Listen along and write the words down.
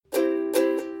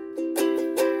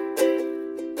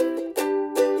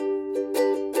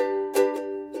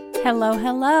Hello,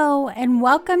 hello, and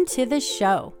welcome to the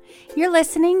show. You're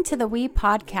listening to the We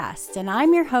Podcast, and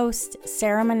I'm your host,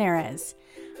 Sarah Menarez.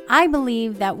 I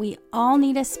believe that we all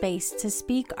need a space to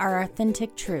speak our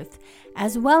authentic truth,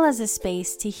 as well as a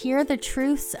space to hear the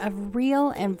truths of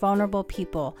real and vulnerable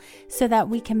people so that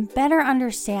we can better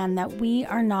understand that we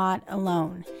are not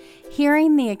alone.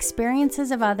 Hearing the experiences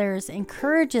of others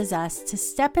encourages us to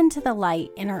step into the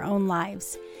light in our own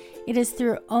lives. It is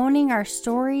through owning our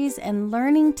stories and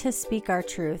learning to speak our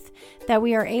truth that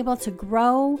we are able to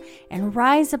grow and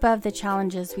rise above the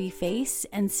challenges we face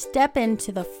and step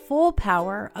into the full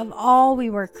power of all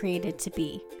we were created to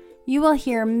be. You will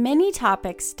hear many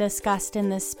topics discussed in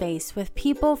this space with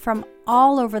people from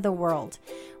all over the world.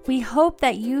 We hope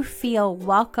that you feel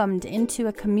welcomed into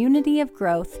a community of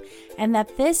growth and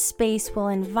that this space will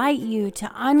invite you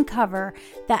to uncover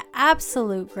the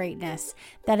absolute greatness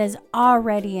that is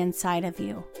already inside of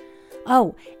you.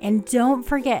 Oh, and don't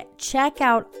forget, check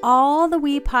out all the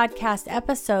We Podcast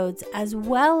episodes as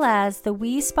well as the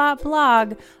We Spot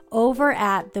blog over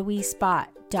at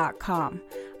thewespot.com.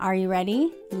 Are you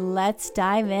ready? Let's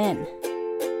dive in.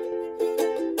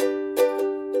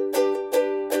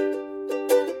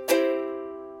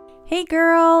 Hey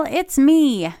girl, it's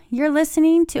me. You're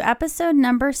listening to episode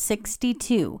number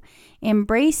 62,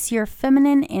 Embrace Your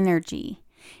Feminine Energy.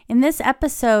 In this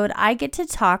episode, I get to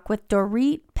talk with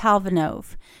Dorit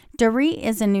Palvonov. Dorit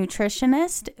is a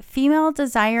nutritionist, female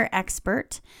desire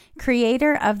expert,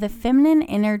 creator of the Feminine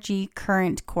Energy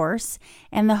Current course,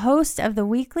 and the host of the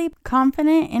weekly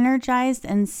Confident, Energized,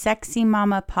 and Sexy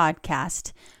Mama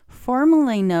podcast,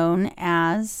 formerly known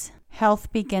as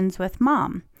Health Begins with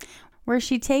Mom, where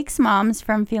she takes moms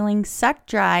from feeling sucked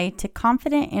dry to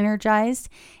confident, energized,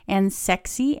 and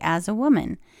sexy as a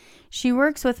woman. She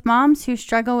works with moms who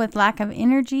struggle with lack of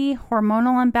energy,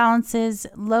 hormonal imbalances,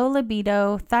 low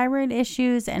libido, thyroid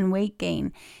issues, and weight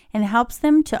gain, and helps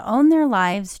them to own their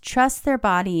lives, trust their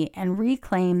body, and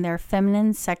reclaim their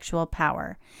feminine sexual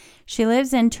power. She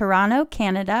lives in Toronto,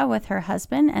 Canada, with her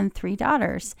husband and 3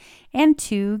 daughters, and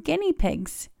 2 guinea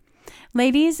pigs.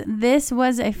 Ladies, this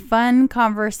was a fun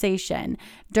conversation.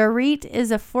 Dorit is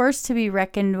a force to be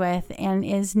reckoned with and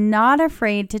is not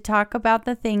afraid to talk about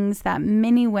the things that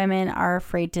many women are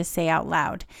afraid to say out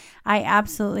loud. I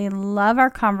absolutely love our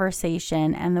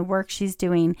conversation and the work she's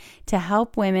doing to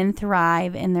help women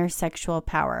thrive in their sexual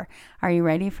power. Are you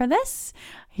ready for this?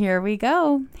 Here we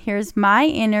go. Here's my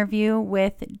interview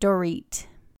with Dorit.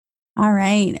 All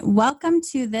right. Welcome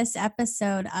to this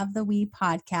episode of the We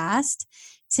Podcast.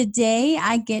 Today,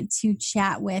 I get to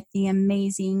chat with the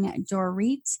amazing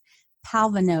Dorit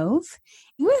Palvonov.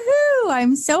 Woohoo!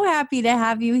 I'm so happy to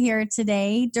have you here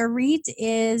today. Dorit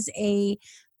is a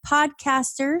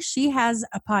podcaster. She has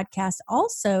a podcast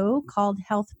also called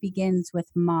Health Begins with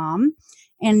Mom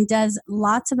and does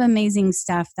lots of amazing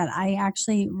stuff that I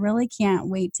actually really can't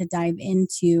wait to dive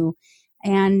into.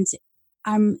 And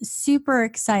I'm super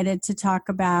excited to talk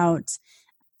about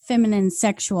feminine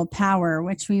sexual power,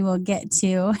 which we will get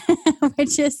to,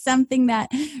 which is something that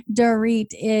Dorit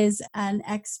is an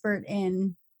expert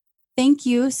in. Thank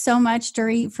you so much,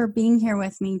 Dorit, for being here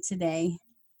with me today.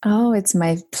 Oh, it's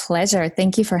my pleasure.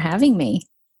 Thank you for having me.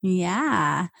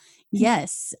 Yeah.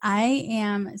 Yes, I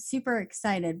am super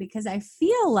excited because I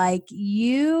feel like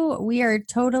we are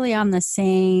totally on the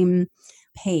same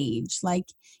page. Like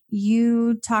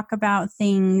you talk about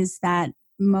things that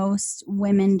most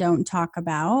women don't talk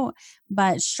about,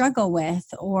 but struggle with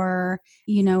or,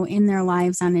 in their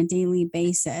lives on a daily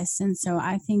basis. And so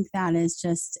I think that is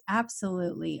just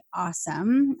absolutely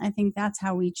awesome. I think that's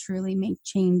how we truly make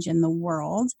change in the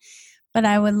world. But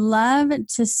I would love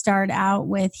to start out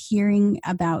with hearing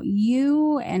about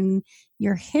you and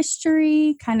your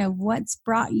history, kind of what's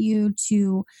brought you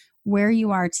to where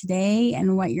you are today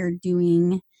and what you're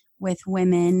doing with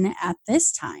women at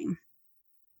this time.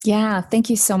 Yeah, thank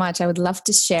you so much. I would love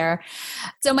to share.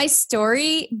 So my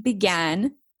story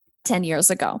began 10 years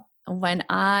ago when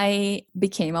I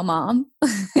became a mom.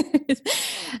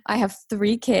 I have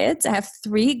 3 kids. I have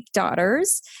 3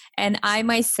 daughters, and I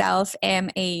myself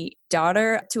am a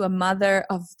daughter to a mother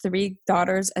of 3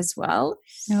 daughters as well.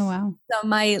 Oh, wow. So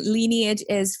my lineage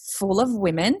is full of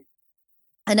women.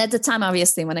 And at the time,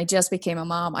 obviously, when I just became a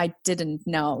mom, I didn't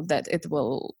know that it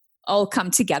will all come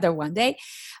together one day.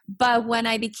 But when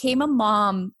I became a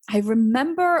mom, I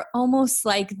remember almost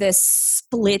like this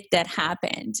split that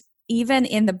happened, even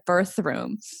in the birth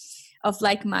room, of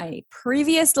like my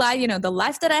previous life, the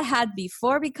life that I had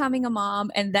before becoming a mom,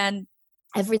 and then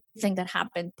everything that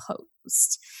happened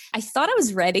post. I thought I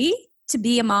was ready to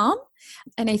be a mom,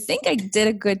 and I think I did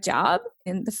a good job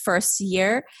in the first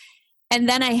year. And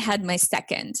then I had my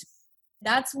second.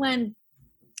 That's when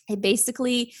it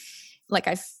basically, like,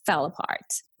 I fell apart.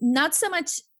 Not so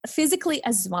much physically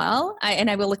as well, and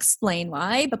I will explain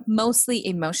why, but mostly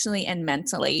emotionally and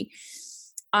mentally.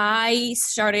 I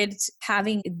started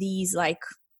having these like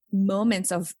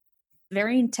moments of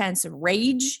very intense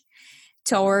rage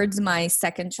towards my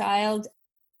second child,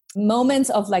 moments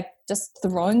of like just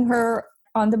throwing her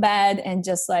on the bed and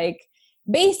just like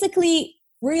basically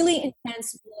really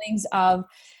intense feelings of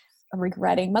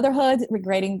regretting motherhood,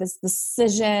 regretting this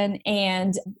decision,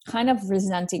 and kind of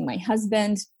resenting my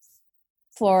husband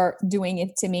for doing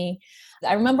it to me.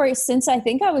 I remember since I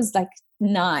think I was like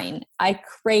 9, I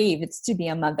craved to be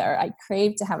a mother. I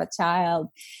craved to have a child.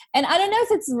 And I don't know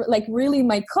if it's like really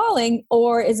my calling,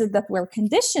 or is it that we're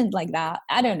conditioned like that?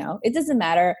 I don't know. It doesn't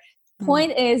matter.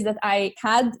 Point is that I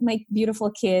had my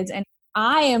beautiful kids, and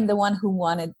I am the one who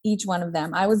wanted each one of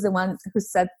them. I was the one who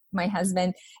said to my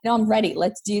husband, I'm ready.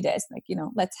 Let's do this. Like,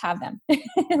 let's have them.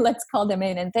 Let's call them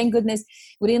in. And thank goodness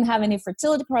we didn't have any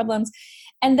fertility problems.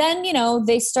 And then,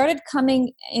 they started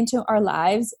coming into our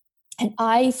lives, and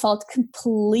I felt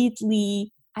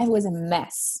I was a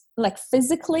mess. Like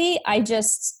physically, I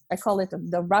call it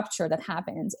the rupture that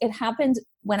happens. It happened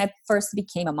when I first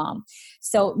became a mom.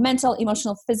 So mental,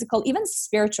 emotional, physical, even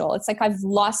spiritual. It's like I've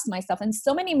lost myself. And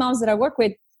so many moms that I work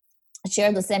with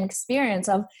share the same experience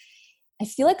of, I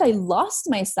feel like I lost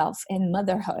myself in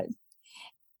motherhood.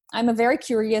 I'm a very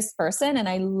curious person, and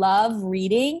I love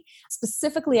reading.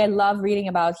 Specifically, I love reading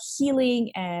about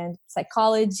healing and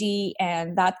psychology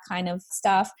and that kind of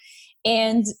stuff.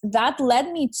 And that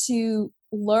led me to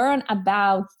learn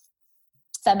about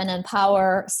feminine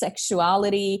power,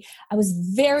 sexuality. I was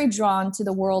very drawn to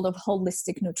the world of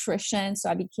holistic nutrition. So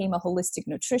I became a holistic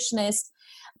nutritionist.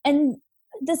 And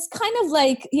this kind of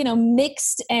like,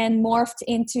 mixed and morphed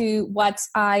into what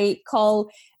I call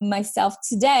myself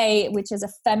today, which is a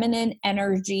feminine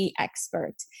energy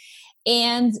expert.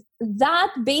 And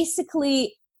that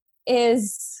basically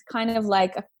is kind of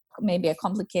like maybe a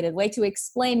complicated way to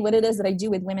explain what it is that I do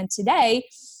with women today,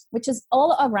 which is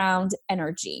all around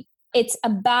energy. It's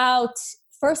about,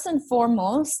 first and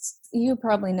foremost, you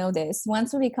probably know this,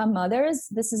 once we become mothers,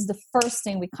 this is the first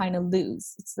thing we kind of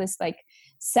lose. It's this like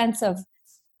sense of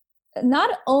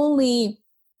not only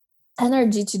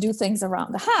energy to do things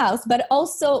around the house, but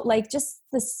also like just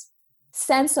this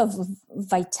sense of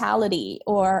vitality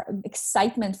or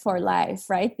excitement for life,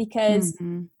 right? Because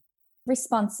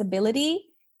responsibility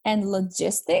and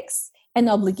logistics and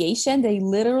obligation, they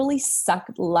literally suck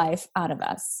life out of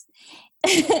us.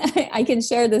 I can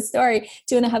share this story.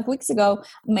 2.5 weeks ago,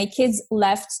 my kids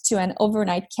left to an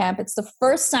overnight camp. It's the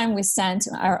first time we sent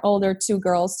our older 2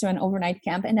 girls to an overnight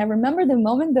camp. And I remember the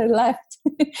moment they left,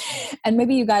 and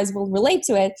maybe you guys will relate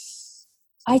to it.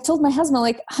 I told my husband,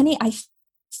 like, honey, I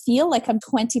feel like I'm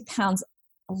 20 pounds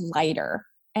lighter.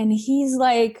 And he's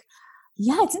like,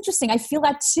 yeah, it's interesting. I feel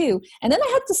that too. And then I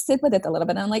had to sit with it a little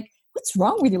bit. And I'm like, what's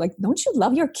wrong with you? Like, don't you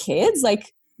love your kids?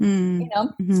 Like,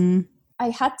 I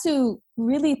had to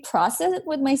really process it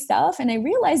with myself. And I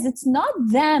realized it's not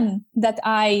them that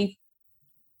I,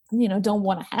 don't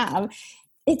want to have.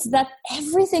 It's that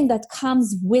everything that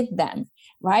comes with them,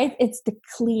 right? It's the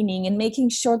cleaning and making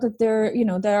sure that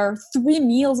there are 3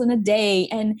 meals in a day,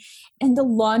 and the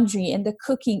laundry and the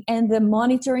cooking and the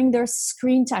monitoring their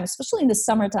screen time, especially in the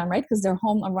summertime, right? Because they're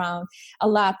home around a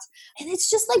lot. And it's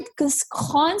just like this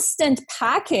constant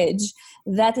package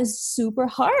that is super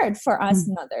hard for us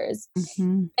mothers.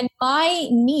 And my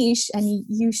niche, and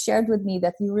you shared with me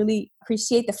that you really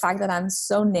appreciate the fact that I'm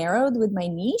so narrowed with my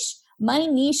niche. My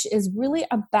niche is really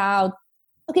about,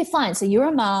 okay, fine. So you're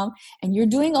a mom and you're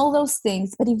doing all those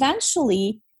things, but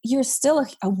eventually you're still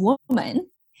a woman,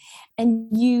 and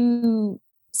you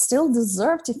still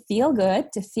deserve to feel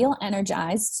good, to feel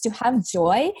energized, to have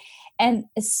joy, and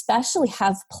especially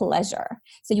have pleasure.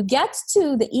 So you get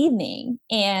to the evening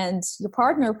and your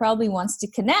partner probably wants to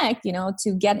connect,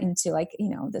 to get into like,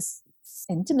 this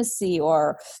intimacy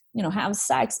or, have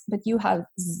sex, but you have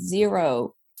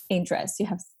zero interest. You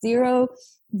have zero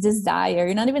desire.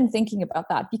 You're not even thinking about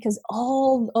that, because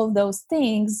all of those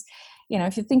things,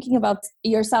 if you're thinking about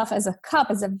yourself as a cup,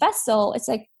 as a vessel, it's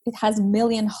like it has a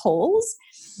million holes.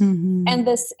 And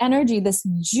this energy, this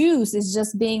juice is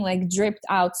just being like dripped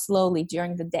out slowly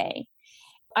during the day.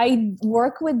 I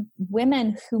work with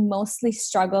women who mostly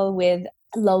struggle with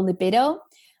low libido,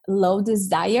 low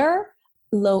desire,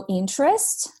 low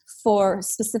interest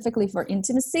specifically for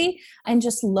intimacy, and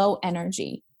just low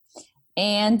energy.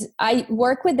 And I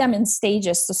work with them in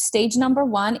stages. So stage number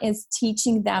 1 is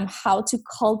teaching them how to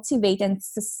cultivate and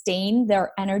sustain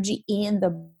their energy in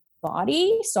the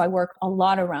body. So I work a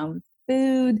lot around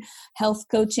food, health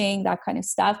coaching, that kind of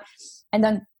stuff. And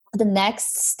then the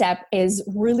next step is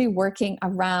really working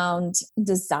around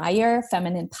desire,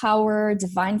 feminine power,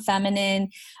 divine feminine,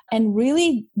 and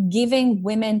really giving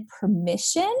women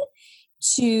permission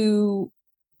to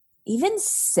even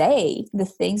say the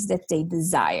things that they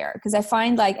desire. Because I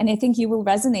find and I think you will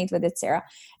resonate with it, Sarah,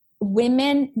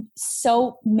 women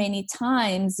so many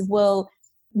times will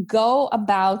go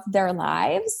about their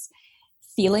lives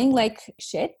feeling like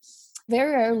shit.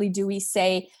 Very rarely do we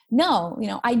say, no,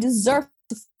 I deserve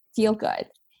to feel good.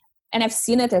 And I've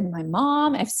seen it in my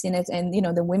mom. I've seen it in,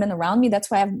 the women around me. That's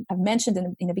why I've mentioned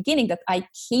in the beginning that I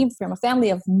came from a family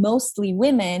of mostly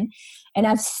women. And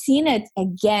I've seen it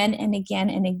again and again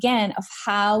and again of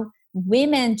how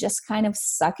women just kind of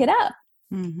suck it up.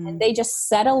 Mm-hmm. And they just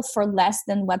settle for less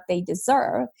than what they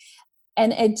deserve.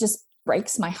 And it just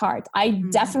breaks my heart. I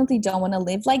definitely don't want to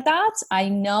live like that. I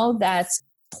know that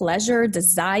pleasure,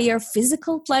 desire,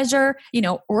 physical pleasure,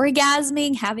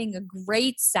 orgasming, having a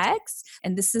great sex,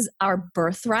 and this is our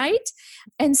birthright.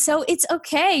 And so it's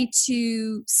okay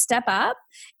to step up,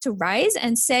 to rise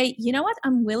and say, you know what,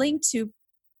 I'm willing to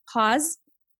pause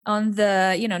on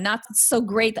the, not so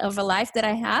great of a life that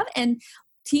I have and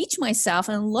teach myself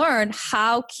and learn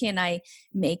how can I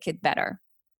make it better.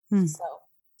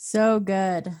 So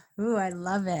good. Ooh, I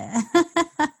love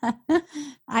it.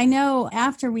 I know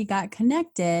after we got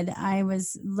connected, I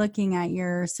was looking at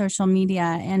your social media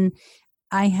and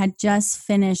I had just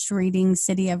finished reading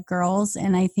City of Girls,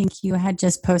 and I think you had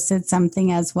just posted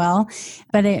something as well.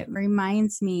 But it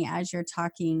reminds me as you're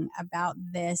talking about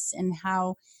this and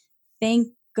how, thank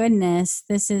goodness,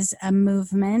 this is a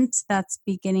movement that's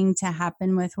beginning to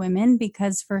happen with women,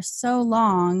 because for so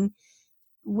long,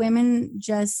 women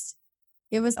just,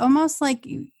 it was almost like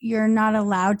you're not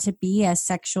allowed to be a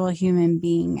sexual human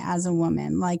being as a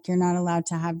woman. Like you're not allowed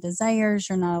to have desires.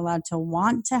 You're not allowed to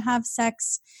want to have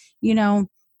sex, And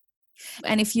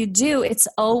if you do, it's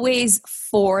always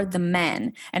for the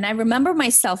men. And I remember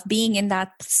myself being in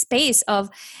that space of,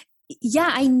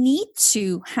 I need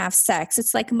to have sex.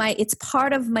 It's like it's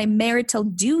part of my marital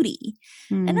duty.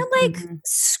 Mm-hmm. And I'm like,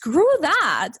 screw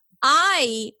that.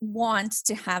 I want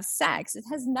to have sex. It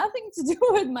has nothing to do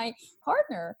with my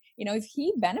partner. If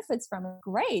he benefits from it,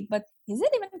 great. But is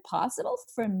it even possible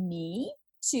for me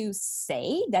to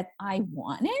say that I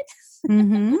want it?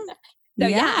 Mm-hmm. So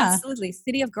absolutely.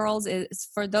 City of Girls is,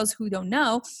 for those who don't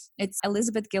know, it's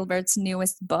Elizabeth Gilbert's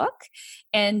newest book.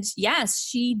 And yes,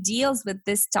 she deals with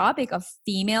this topic of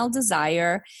female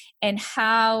desire and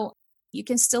how you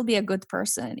can still be a good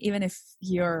person, even if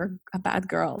you're a bad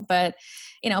girl. But,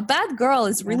 bad girl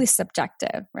is really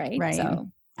subjective, right? Right.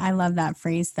 So I love that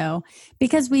phrase, though,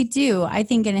 because I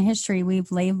think in history,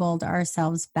 we've labeled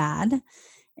ourselves bad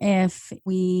if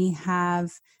we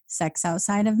have sex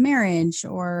outside of marriage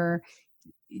or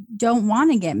don't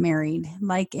want to get married,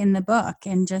 like in the book,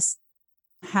 and just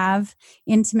have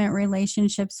intimate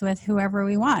relationships with whoever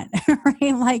we want,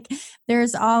 right? Like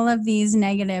there's all of these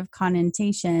negative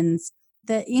connotations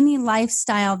that any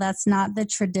lifestyle that's not the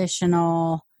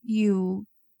traditional, you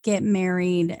get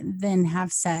married, then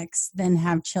have sex, then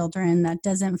have children, that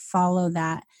doesn't follow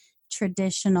that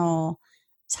traditional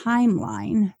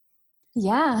timeline.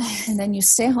 Yeah. And then you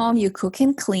stay home, you cook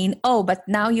and clean. Oh, but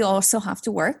now you also have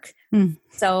to work.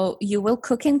 So you will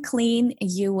cook and clean,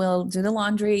 you will do the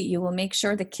laundry, you will make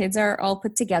sure the kids are all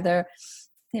put together,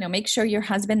 make sure your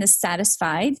husband is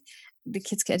satisfied, the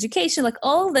kids' education, like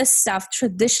all this stuff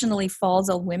traditionally falls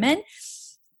on women.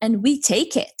 And we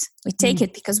take it. We take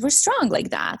it because we're strong like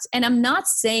that. And I'm not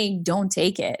saying don't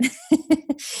take it.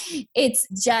 It's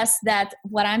just that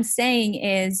what I'm saying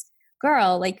is,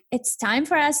 girl, like it's time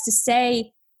for us to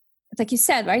say, like you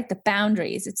said, right? The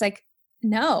boundaries. It's like,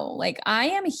 no, like I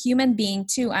am a human being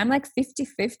too. I'm like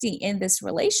 50-50 in this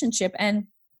relationship and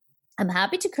I'm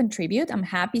happy to contribute. I'm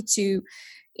happy to,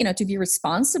 to be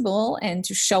responsible and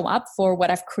to show up for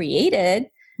what I've created.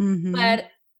 Mm-hmm. But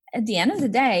at the end of the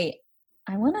day,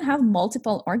 I want to have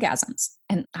multiple orgasms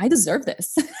and I deserve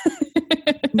this.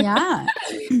 Yeah.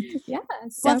 Yeah.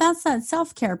 So. Well, that's that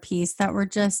self-care piece that we're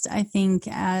just, I think,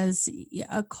 as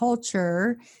a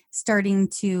culture starting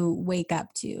to wake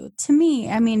up to. To me,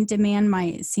 I mean, demand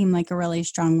might seem like a really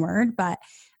strong word, but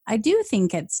I do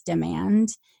think it's demand.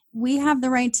 We have the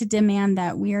right to demand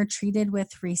that we are treated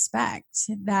with respect,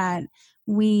 that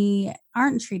we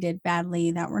aren't treated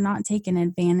badly, that we're not taken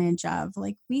advantage of.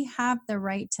 Like we have the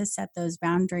right to set those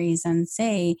boundaries and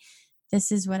say,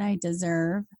 this is what I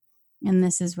deserve and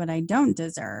this is what I don't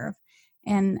deserve.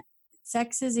 And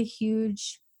sex is a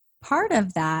huge part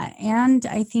of that. And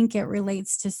I think it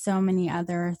relates to so many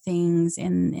other things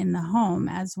in the home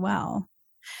as well.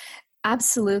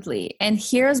 Absolutely. And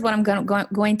here's what I'm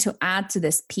going to add to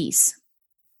this piece.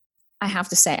 I have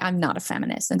to say, I'm not a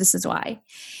feminist, and this is why.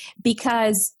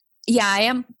 Because, yeah, I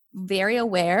am very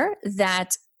aware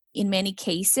that in many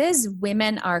cases,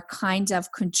 women are kind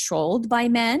of controlled by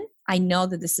men. I know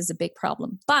that this is a big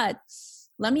problem. But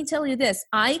let me tell you this.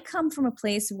 I come from a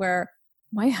place where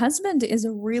my husband is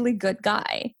a really good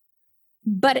guy.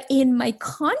 But in my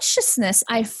consciousness,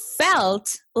 I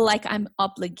felt like I'm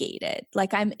obligated,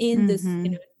 like I'm in this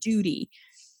duty.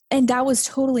 And that was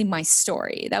totally my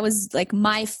story. That was like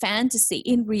my fantasy.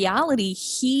 In reality,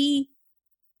 he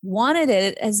wanted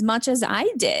it as much as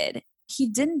I did. He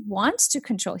didn't want to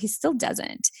control. He still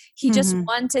doesn't. He just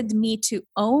wanted me to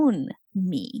own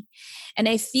me. And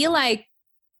I feel like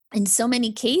in so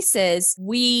many cases,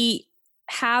 we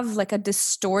have like a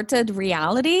distorted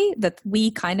reality that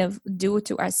we kind of do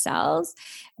to ourselves.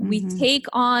 We take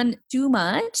on too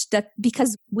much that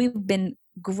because we've been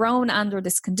grown under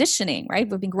this conditioning, right?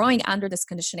 We've been growing under this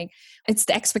conditioning. It's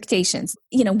the expectations.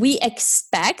 You know, we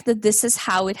expect that this is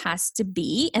how it has to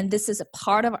be. And this is a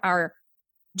part of our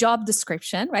job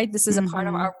description, right? This is a part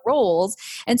of our roles.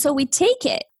 And so we take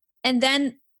it. And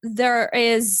then there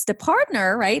is the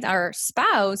partner, right? Our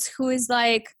spouse who is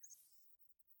like,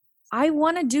 I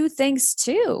want to do things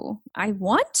too. I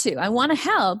want to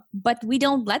help, but we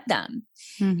don't let them,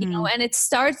 you know, and it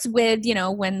starts with, you know,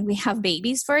 when we have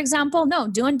babies, for example, no,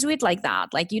 don't do it like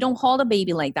that. Like you don't hold a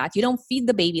baby like that. You don't feed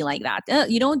the baby like that.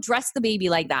 You don't dress the baby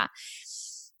like that.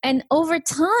 And over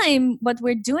time, what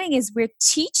we're doing is we're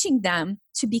teaching them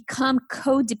to become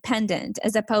codependent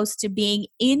as opposed to being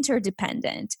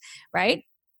interdependent, right?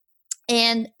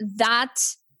 And that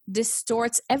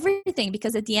distorts everything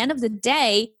because at the end of the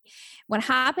day, what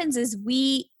happens is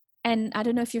and I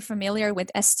don't know if you're familiar with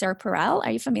Esther Perel.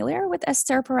 Are you familiar with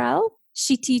Esther Perel?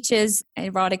 She teaches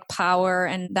erotic power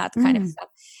and that kind of stuff.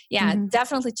 Yeah,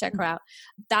 definitely check her out.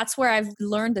 That's where I've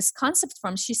learned this concept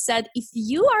from. She said, if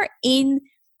you are in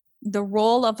the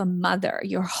role of a mother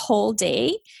your whole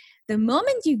day, the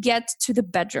moment you get to the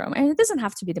bedroom, and it doesn't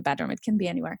have to be the bedroom, it can be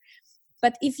anywhere.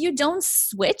 But if you don't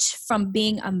switch from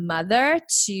being a mother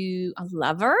to a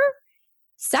lover,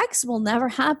 sex will never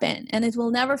happen and it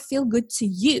will never feel good to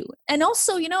you. And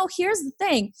also, you know, here's the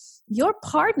thing. Your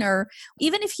partner,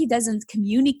 even if he doesn't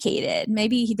communicate it,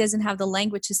 maybe he doesn't have the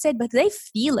language to say it, but they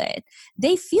feel it.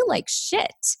 They feel like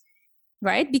shit,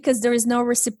 right? Because there is no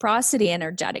reciprocity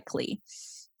energetically.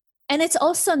 And it's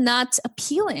also not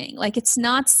appealing. Like it's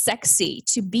not sexy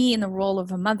to be in the role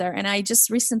of a mother. And I just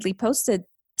recently posted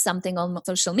something on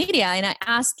social media and I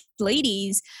asked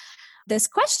ladies this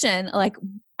question, like,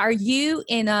 are you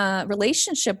in a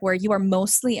relationship where you are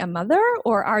mostly a mother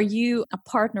or are you a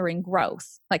partner in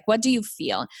growth? Like, what do you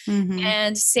feel?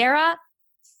 And Sarah,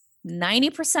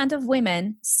 90% of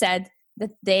women said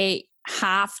that they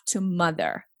have to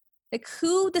mother. Like,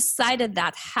 who decided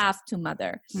that have to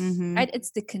mother, right?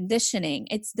 It's the conditioning.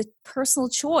 It's the personal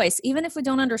choice. Even if we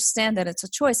don't understand that it's a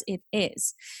choice, it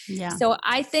is. Yeah. So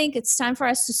I think it's time for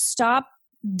us to stop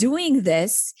doing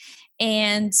this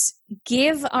and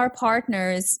give our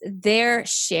partners their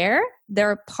share.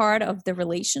 They're part of the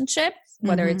relationship,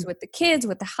 whether it's with the kids,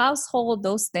 with the household,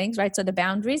 those things, right? So the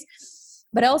boundaries.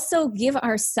 But also give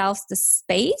ourselves the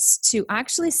space to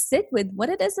actually sit with what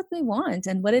it is that we want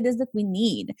and what it is that we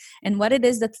need and what it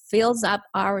is that fills up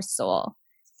our soul.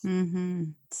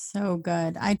 So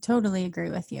good. I totally agree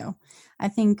with you. I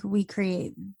think we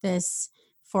create this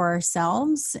for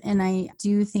ourselves. And I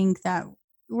do think that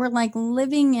we're like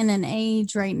living in an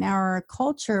age right now or a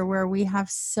culture where we have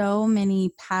so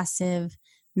many passive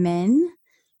men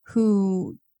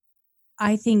who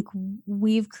I think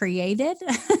we've created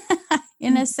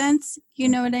in a sense, you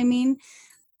know what I mean?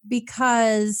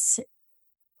 Because,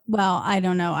 well, I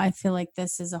don't know. I feel like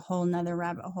this is a whole nother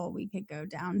rabbit hole we could go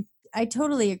down. I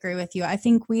totally agree with you. I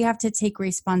think we have to take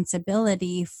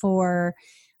responsibility for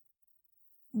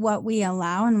what we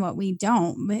allow and what we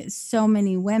don't. So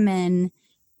many women,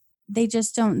 they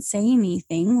just don't say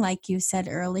anything. Like you said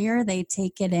earlier, they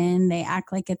take it in, they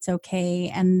act like it's okay.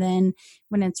 And then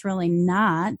when it's really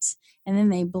not, and then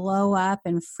they blow up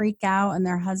and freak out and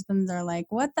their husbands are like,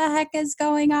 what the heck is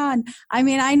going on? I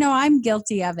mean, I know I'm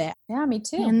guilty of it. Yeah, me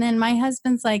too. And then my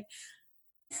husband's like,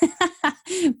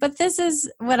 but this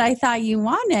is what I thought you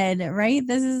wanted, right?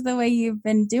 This is the way you've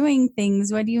been doing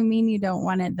things. What do you mean you don't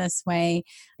want it this way?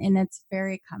 And it's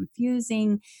very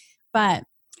confusing. But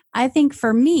I think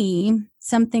for me,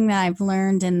 something that I've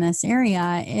learned in this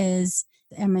area is,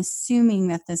 I'm assuming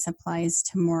that this applies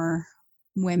to more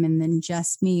women than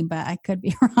just me, but I could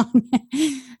be wrong.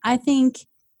 I think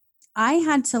I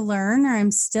had to learn, or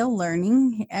I'm still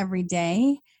learning every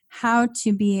day, how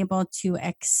to be able to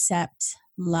accept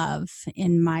love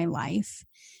in my life.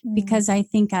 Because I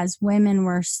think as women,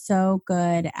 we're so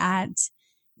good at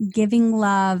giving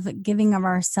love, giving of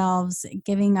ourselves,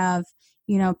 giving of,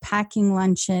 packing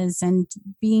lunches and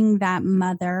being that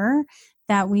mother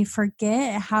that we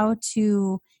forget how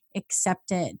to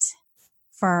accept it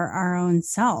for our own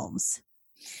selves.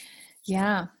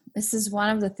 Yeah. This is one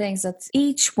of the things that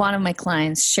each one of my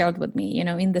clients shared with me,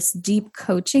 in this deep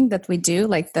coaching that we do,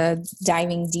 like the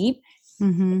diving deep.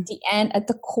 At the end, at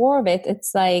the core of it,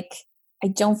 it's like, I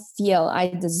don't feel I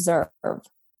deserve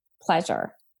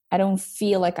pleasure. I don't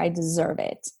feel like I deserve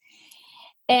it.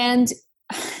 And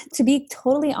to be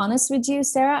totally honest with you,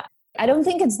 Sarah, I don't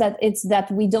think it's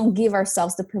that we don't give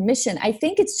ourselves the permission. I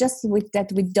think it's just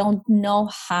that we don't know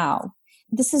how.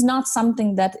 This is not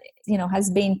something that, has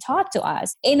been taught to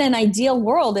us. In an ideal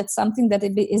world, it's something that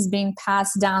is being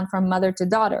passed down from mother to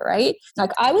daughter, right?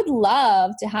 Like, I would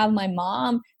love to have my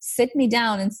mom sit me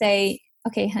down and say,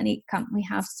 okay, honey, come, we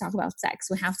have to talk about sex.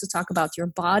 We have to talk about your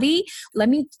body. Let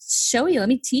me show you, let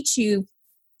me teach you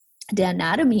the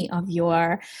anatomy of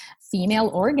your female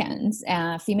organs,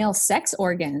 female sex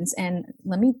organs. And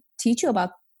let me teach you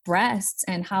about breasts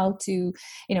and how to,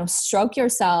 stroke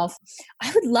yourself.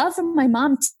 I would love for my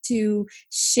mom to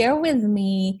share with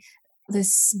me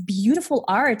this beautiful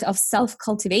art of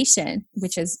self-cultivation,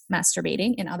 which is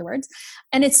masturbating, in other words.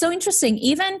 And it's so interesting,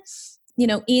 even,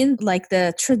 in like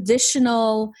the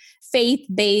traditional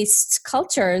faith-based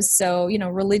cultures, so,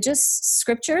 religious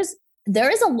scriptures, there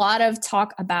is a lot of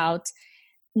talk about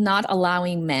not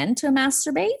allowing men to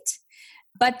masturbate,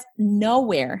 but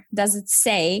nowhere does it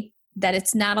say that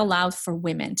it's not allowed for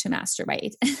women to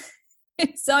masturbate.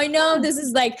 So I know this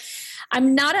is like,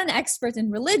 I'm not an expert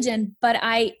in religion, but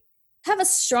I have a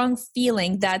strong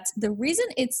feeling that the reason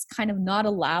it's kind of not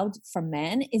allowed for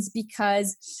men is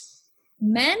because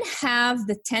men have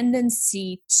the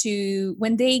tendency to,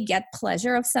 when they get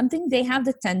pleasure of something, they have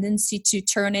the tendency to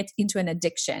turn it into an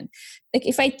addiction. Like,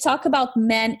 if I talk about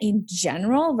men in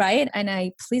general, right?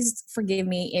 And please forgive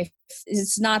me if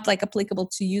it's not like applicable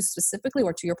to you specifically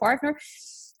or to your partner.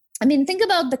 I mean, think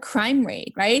about the crime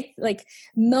rate, right? Like,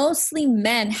 mostly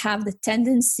men have the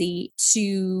tendency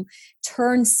to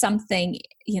turn something,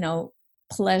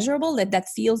 pleasurable, that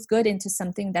feels good, into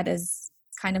something that is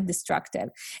kind of destructive.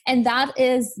 And that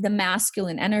is the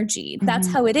masculine energy. That's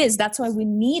how it is. That's why we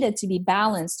need it to be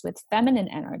balanced with feminine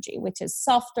energy, which is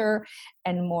softer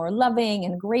and more loving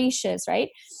and gracious, right?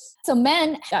 So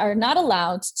men are not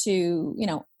allowed to,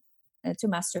 to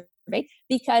masturbate,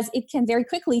 because it can very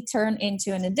quickly turn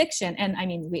into an addiction. And I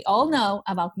mean, we all know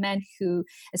about men who,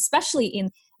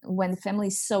 especially when the family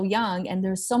is so young and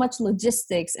there's so much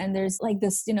logistics and there's like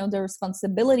this, the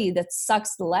responsibility that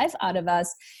sucks the life out of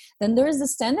us, then there's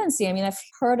this tendency. I mean, I've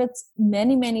heard it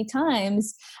many, many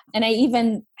times. And I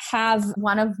even have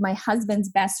one of my husband's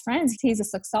best friends. He's a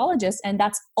sexologist, and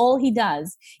that's all he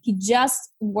does. He just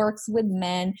works with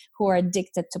men who are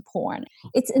addicted to porn.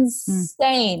 It's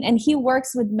insane. And he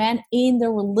works with men in the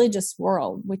religious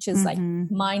world, which is like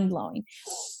mind-blowing.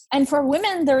 And for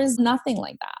women, there is nothing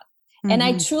like that. And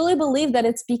I truly believe that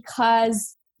it's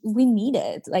because we need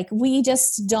it. Like, we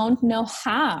just don't know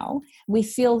how. We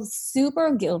feel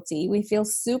super guilty. We feel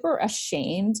super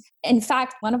ashamed. In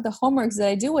fact, one of the homeworks that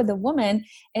I do with a woman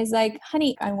is like,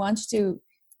 honey, I want you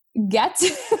to get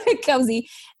cozy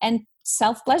and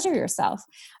self-pleasure yourself.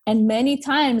 And many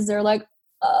times they're like,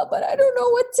 but I don't know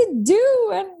what to do.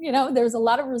 And, there's a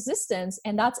lot of resistance,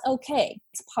 and that's okay.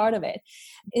 It's part of it.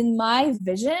 In my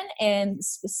vision, and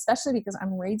especially because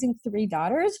I'm raising 3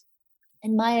 daughters,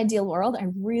 in my ideal world, I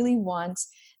really want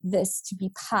this to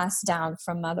be passed down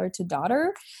from mother to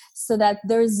daughter, so that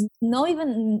there's no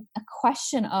even a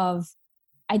question of,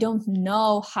 I don't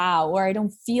know how, or I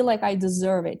don't feel like I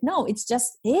deserve it. No, it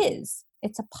just is.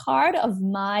 It's a part of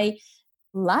my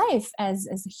life as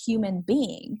a human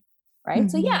being.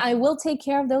 Right. So yeah, I will take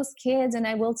care of those kids, and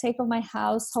I will take care of my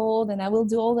household, and I will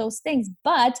do all those things.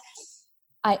 But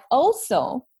I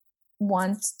also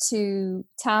want to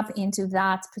tap into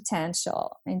that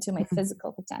potential, into my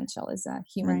physical potential as a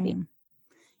human being.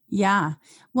 Yeah.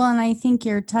 Well, and I think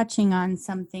you're touching on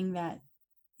something that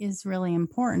is really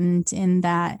important, in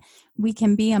that we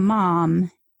can be a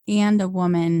mom and a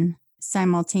woman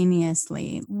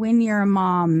simultaneously. When you're a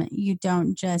mom, you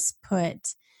don't just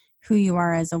put who you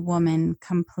are as a woman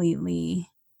completely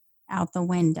out the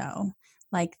window,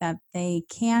 like that. They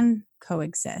can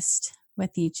coexist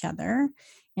with each other.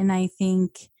 And I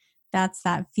think that's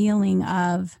that feeling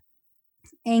of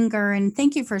anger. And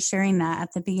thank you for sharing that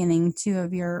at the beginning too,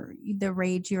 of the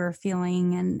rage you were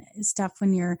feeling and stuff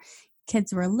when your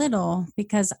kids were little,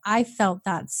 because I felt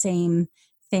that same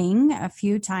thing a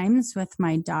few times with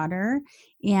my daughter.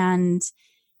 And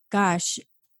gosh,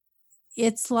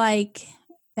 it's like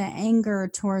the anger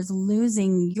towards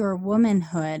losing your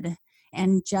womanhood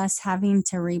and just having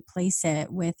to replace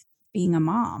it with being a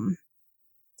mom.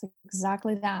 It's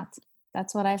exactly that.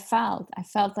 That's what I felt. I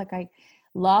felt like I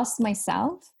lost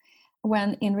myself,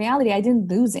 when in reality, I didn't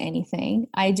lose anything.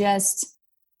 I just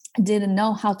didn't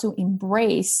know how to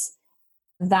embrace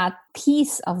that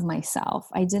piece of myself.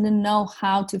 I didn't know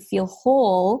how to feel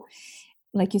whole,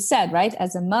 like you said, right?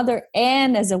 As a mother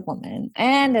and as a woman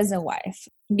and as a wife,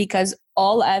 because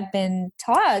all I've been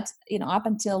taught, up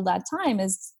until that time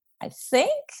is, I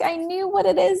think I knew what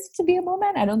it is to be a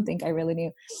woman. I don't think I really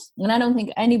knew. And I don't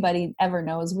think anybody ever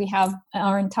knows. We have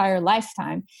our entire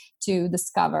lifetime to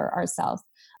discover ourselves.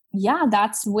 Yeah,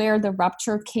 that's where the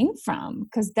rupture came from.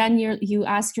 Because then you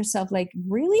ask yourself, like,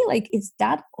 really? Like, is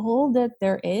that all that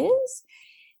there is?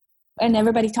 And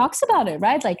everybody talks about it,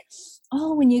 right? Like,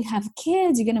 oh, when you have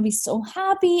kids, you're going to be so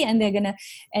happy, and they're going to,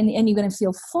 and you're going to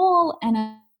feel full. And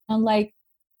I'm like,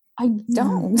 I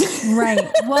don't. Right.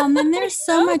 Well, and then there's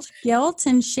so much guilt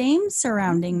and shame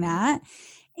surrounding that.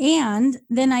 And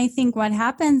then I think what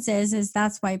happens is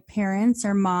that's why parents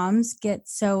or moms get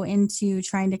so into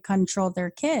trying to control their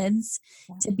kids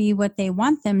to be what they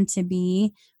want them to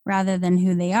be rather than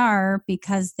who they are,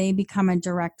 because they become a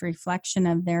direct reflection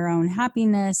of their own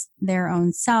happiness, their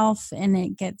own self, and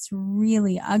it gets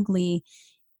really ugly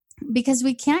because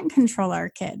we can't control our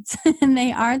kids and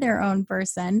they are their own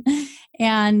person.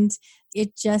 And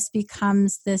it just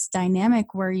becomes this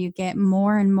dynamic where you get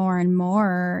more and more and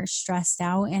more stressed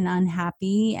out and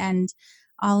unhappy and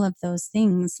all of those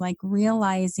things, like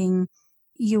realizing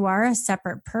you are a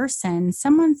separate person.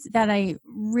 Someone that I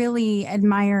really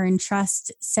admire and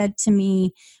trust said to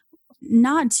me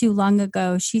not too long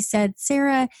ago, she said,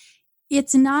 Sarah,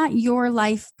 it's not your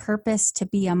life purpose to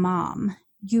be a mom.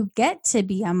 You get to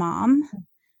be a mom,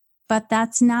 but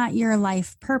that's not your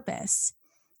life purpose.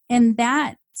 And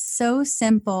that so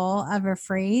simple of a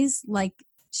phrase, like,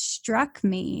 struck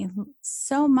me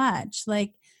so much.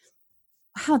 Like,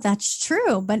 wow, that's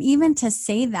true. But even to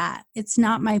say that it's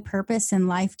not my purpose in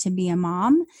life to be a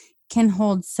mom can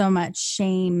hold so much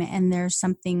shame, and there's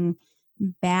something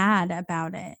bad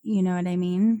about it. You know what I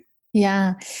mean?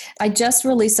 Yeah. I just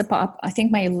released I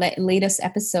think my latest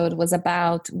episode was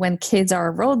about when kids are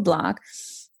a roadblock.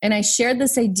 And I shared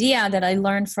this idea that I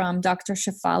learned from Dr.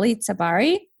 Shefali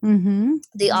Tsabari,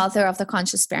 the author of The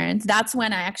Conscious Parent. That's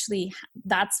when I actually,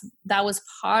 that was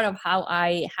part of how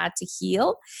I had to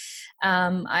heal.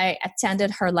 I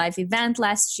attended her live event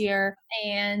last year,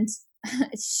 and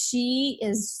she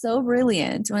is so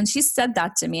brilliant. When she said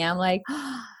that to me, I'm like,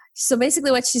 so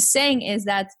basically what she's saying is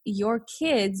that your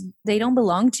kids, they don't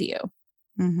belong to you.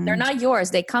 They're not yours.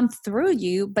 They come through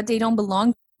you, but they don't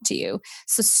belong to you.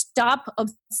 So stop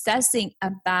obsessing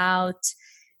about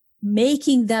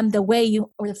making them the way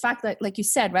you, or the fact that, like you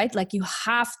said, right? Like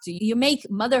you make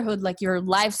motherhood like your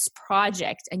life's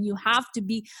project, and you have to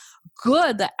be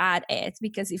good at it,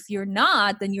 because if you're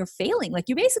not, then you're failing. Like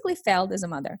you basically failed as a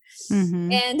mother.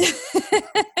 And,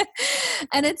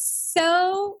 and it's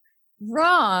so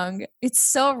wrong. It's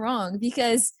so wrong,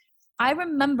 because I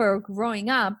remember growing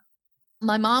up,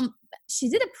 my mom, she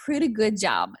did a pretty good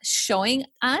job showing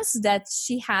us that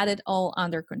she had it all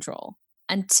under control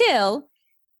until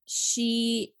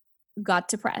she got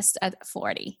depressed at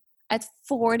 40. At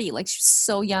 40, like she's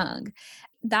so young.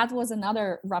 That was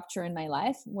another rupture in my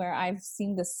life where I've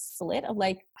seen this split of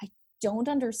like, I don't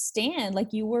understand.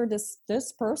 Like you were this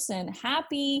person,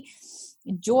 happy,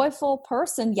 joyful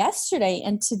person yesterday,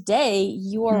 and today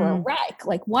you are a wreck.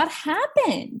 Like what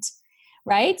happened?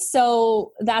 Right?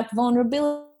 So that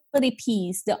vulnerability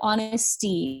piece, the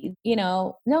honesty,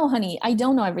 no, honey, I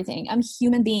don't know everything. I'm a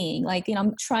human being. Like,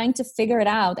 I'm trying to figure it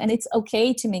out, and it's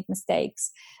okay to make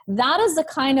mistakes. That is the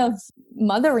kind of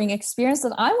mothering experience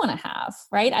that I want to have,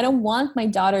 right? I don't want my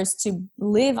daughters to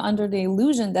live under the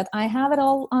illusion that I have it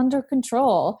all under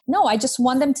control. No, I just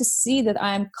want them to see that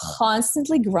I'm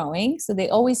constantly growing. So they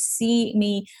always see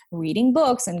me reading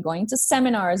books and going to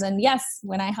seminars. And yes,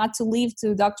 when I had to leave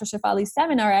to Dr. Shefali's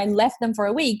seminar, I left them for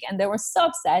a week and they were so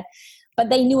upset. But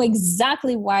they knew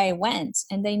exactly why I went,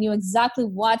 and they knew exactly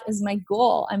what is my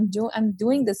goal. I'm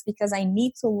doing this because I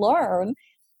need to learn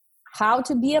how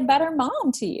to be a better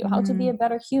mom to you, how to be a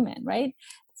better human, right?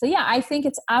 So yeah, I think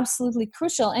it's absolutely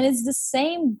crucial. And it's the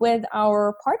same with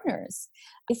our partners.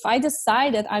 If I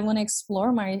decide that I want to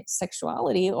explore my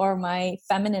sexuality or my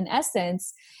feminine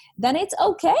essence, then it's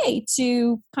okay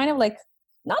to kind of like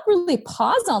not really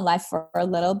pause on life for a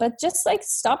little, but just like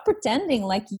stop pretending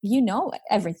like you know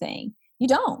everything. You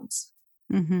don't.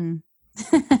 Mm-hmm.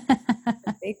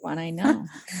 Big one, I know.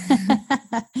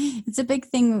 It's a big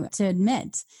thing to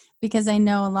admit, because I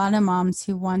know a lot of moms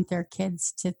who want their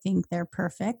kids to think they're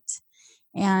perfect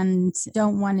and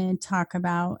don't want to talk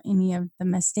about any of the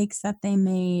mistakes that they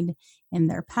made in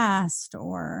their past,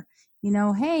 or,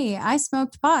 hey, I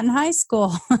smoked pot in high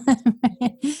school.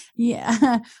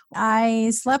 Yeah,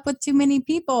 I slept with too many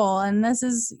people and this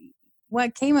is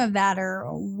what came of that, or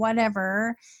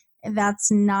whatever.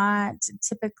 That's not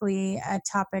typically a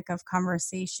topic of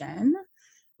conversation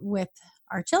with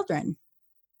our children.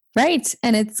 Right.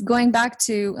 And it's going back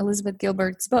to Elizabeth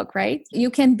Gilbert's book, right? You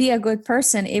can be a good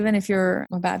person even if you're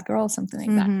a bad girl, something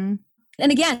like that.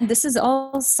 And again, this is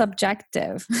all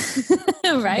subjective,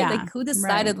 right? Yeah, like who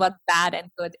decided what bad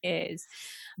and good is?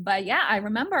 But yeah, I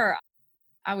remember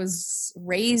I was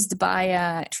raised by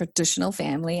a traditional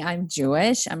family. I'm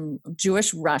Jewish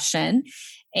Russian,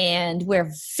 and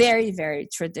we're very, very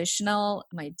traditional.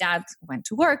 My dad went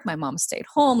to work. My mom stayed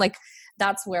home. Like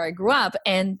that's where I grew up.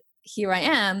 And here I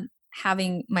am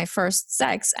having my first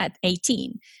sex at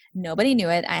 18. Nobody knew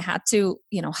it. I had to,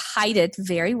 hide it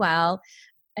very well,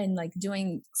 and like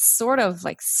doing sort of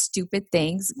like stupid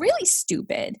things, really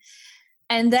stupid.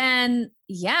 And then,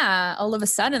 all of a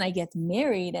sudden I get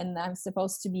married and I'm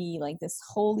supposed to be like this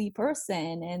holy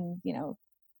person and,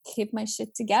 keep my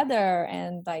shit together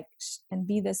and and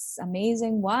be this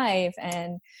amazing wife.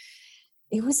 And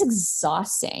it was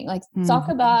exhausting. Like talk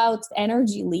about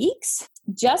energy leaks,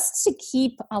 just to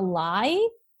keep alive,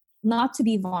 not to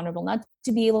be vulnerable, not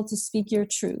to be able to speak your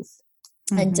truth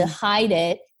and to hide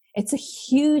it. It's a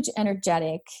huge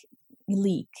energetic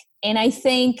leak. And I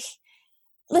think,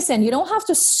 listen, you don't have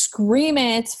to scream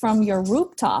it from your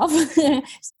rooftop.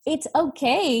 It's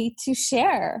okay to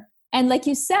share. And like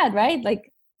you said, right?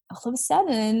 Like all of a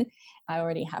sudden, I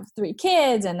already have 3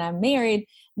 kids and I'm married.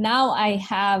 Now I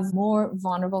have more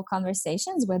vulnerable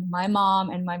conversations with my mom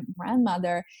and my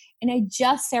grandmother. And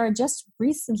Sarah, just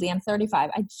recently, I'm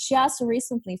 35. I just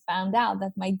recently found out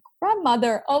that my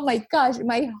grandmother, oh my gosh,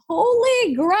 my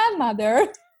holy grandmother,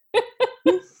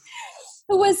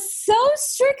 who was so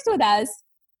strict with us,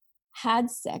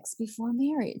 had sex before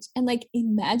marriage. And like,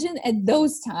 imagine at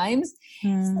those times,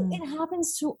 it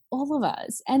happens to all of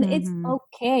us. And it's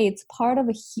okay. It's part of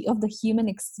the human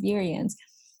experience.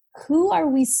 Who are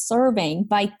we serving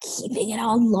by keeping it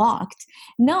all locked?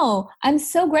 No, I'm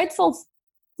so grateful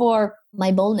for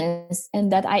my boldness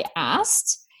and that I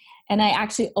asked, and I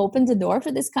actually opened the door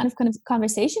for this kind of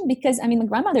conversation, because my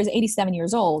grandmother is 87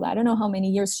 years old. I don't know how many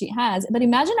years she has, but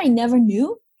imagine I never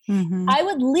knew. I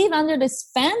would live under this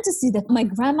fantasy that my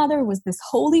grandmother was this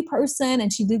holy person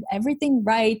and she did everything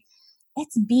right.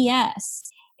 It's BS.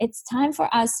 It's time for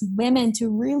us women to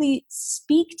really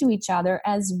speak to each other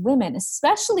as women,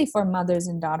 especially for mothers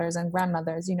and daughters and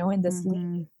grandmothers, in this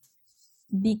league.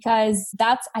 Because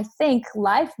that's, I think,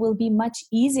 life will be much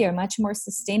easier, much more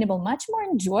sustainable, much more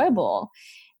enjoyable.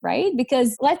 Right?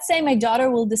 Because let's say my daughter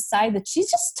will decide that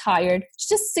she's just tired. She's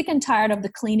just sick and tired of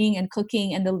the cleaning and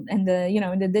cooking and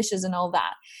the dishes and all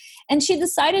that. And she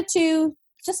decided to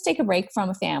just take a break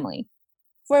from a family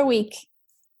for a week.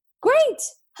 Great.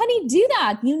 Honey, do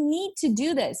that. You need to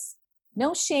do this.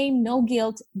 No shame, no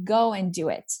guilt. Go and do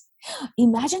it.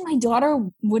 Imagine my daughter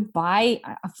would buy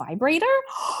a vibrator.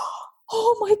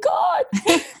 Oh my God.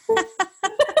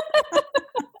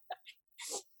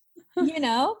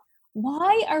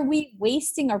 Why are we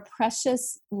wasting our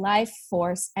precious life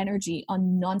force energy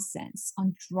on nonsense,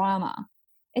 on drama?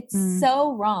 It's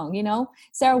so wrong,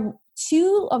 Sarah,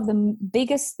 2 of the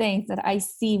biggest things that I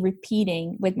see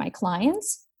repeating with my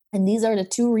clients, and these are the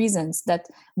 2 reasons that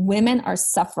women are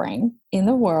suffering in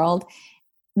the world.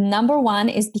 Number 1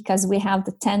 is because we have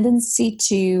the tendency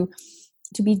to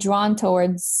be drawn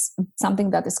towards something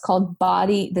that is called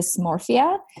body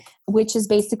dysmorphia, which is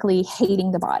basically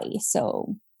hating the body.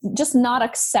 So just not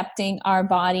accepting our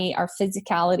body, our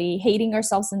physicality, hating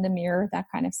ourselves in the mirror, that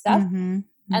kind of stuff. And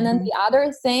then the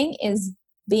other thing is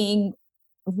being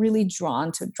really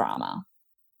drawn to drama.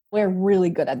 We're really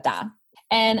good at that.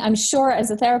 And I'm sure as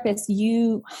a therapist,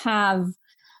 you've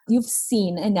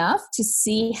seen enough to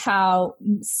see how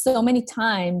so many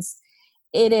times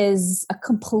it is a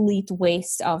complete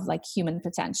waste of like human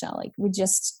potential. Like we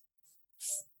just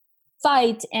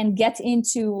fight and get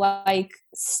into like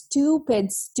stupid,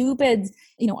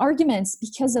 arguments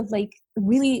because of like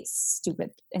really stupid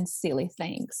and silly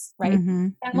things, right?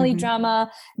 Family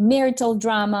drama, marital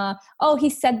drama. Oh, he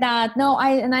said that. No,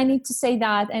 I need to say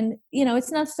that. And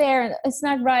it's not fair. It's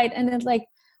not right. And it's like,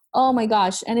 Oh my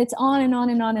gosh. And it's on and on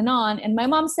and on and on. And my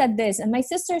mom said this, and my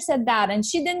sister said that, and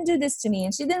she didn't do this to me,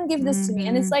 and she didn't give this to me.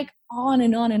 And it's like on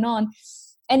and on and on.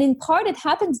 And in part it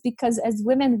happens because as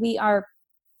women, we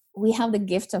have the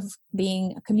gift of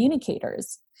being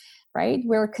communicators, right?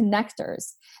 We're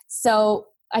connectors. So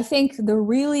I think the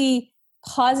really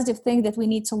positive thing that we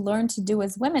need to learn to do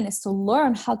as women is to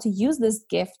learn how to use this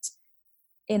gift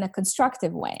in a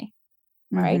constructive way,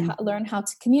 right? Learn how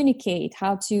to communicate,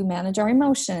 how to manage our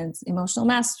emotions, emotional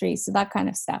mastery, so that kind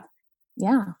of stuff.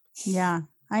 Yeah,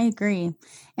 I agree.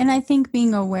 And I think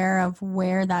being aware of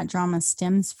where that drama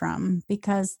stems from,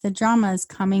 because the drama is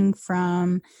coming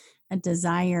from a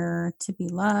desire to be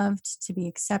loved, to be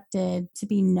accepted, to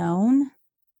be known.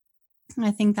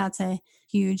 I think that's a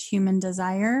huge human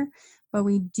desire, but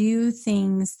we do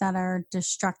things that are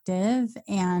destructive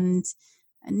and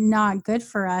not good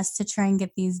for us to try and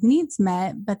get these needs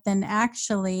met. But then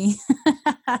actually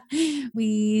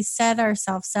we set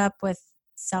ourselves up with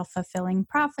self-fulfilling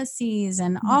prophecies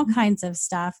and all kinds of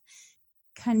stuff,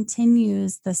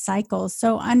 continues the cycle.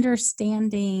 So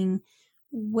understanding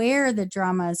where the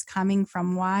drama is coming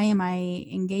from, why am I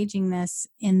engaging this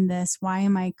in this? Why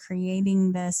am I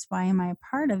creating this? Why am I a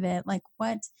part of it? Like,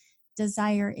 what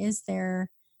desire is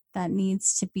there that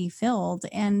needs to be filled?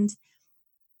 And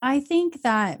I think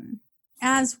that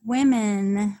as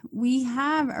women, we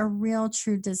have a real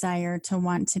true desire to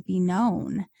want to be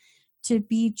known, to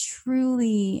be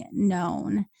truly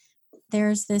known.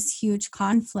 There's this huge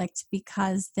conflict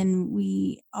because then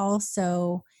we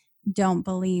also don't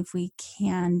believe we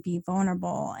can be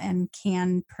vulnerable and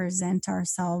can present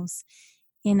ourselves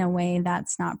in a way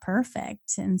that's not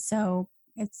perfect. And so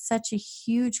it's such a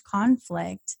huge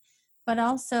conflict, but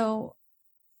also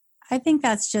I think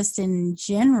that's just in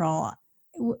general,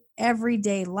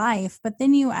 everyday life. But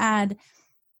then you add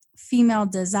female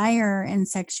desire and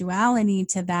sexuality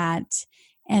to that,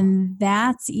 and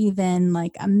that's even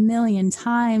like a million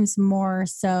times more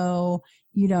so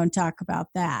you don't talk about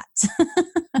that.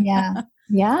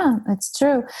 Yeah, that's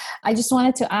true. I just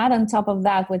wanted to add on top of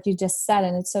that what you just said,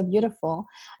 and it's so beautiful.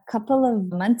 A couple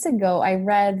of months ago, I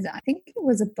read, I think it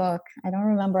was a book. I don't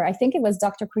remember. I think it was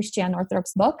Dr. Christiane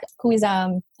Northrup's book, who is,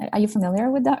 are you familiar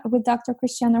with Dr.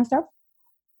 Christiane Northrup?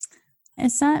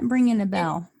 It's not ringing a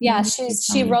bell. Yeah,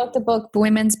 she wrote the book,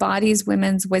 Women's Bodies,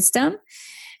 Women's Wisdom.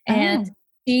 And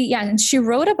she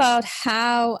wrote about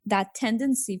how that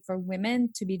tendency for women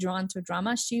to be drawn to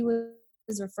drama, she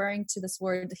was referring to this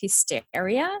word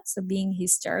hysteria, so being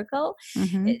hysterical,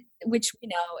 which we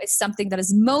know is something that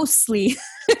is mostly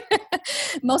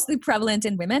prevalent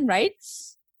in women, right?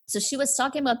 So she was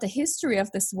talking about the history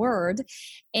of this word,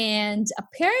 and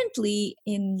apparently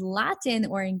in Latin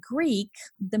or in Greek,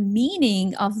 the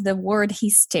meaning of the word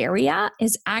hysteria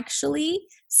is actually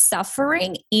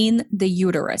suffering in the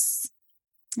uterus.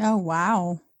 Oh,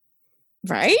 wow.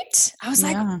 Right? I was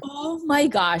like, oh my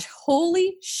gosh,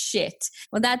 holy shit.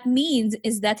 What that means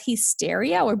is that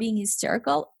hysteria or being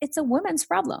hysterical, it's a woman's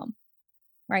problem,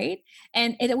 right?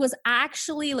 And it was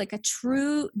actually like a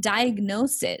true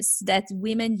diagnosis that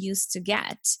women used to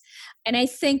get. And I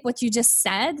think what you just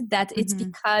said, that it's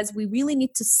because we really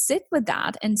need to sit with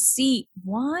that and see,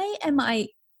 why am I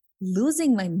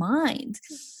losing my mind?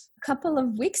 A couple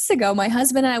of weeks ago, my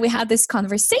husband and I, we had this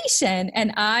conversation,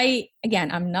 and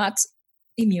I'm not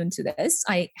immune to this.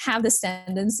 I have this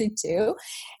tendency too.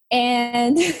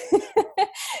 And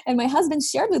and my husband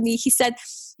shared with me, he said,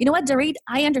 you know what, Dorit,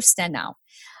 I understand now.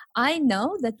 I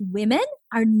know that women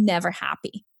are never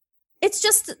happy. That's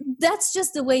just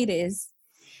the way it is.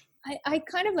 I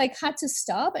kind of like had to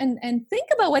stop and think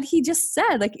about what he just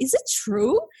said. Like, is it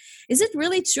true? Is it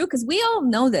really true? Because we all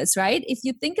know this, right? If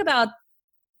you think about,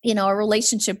 a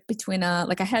relationship between a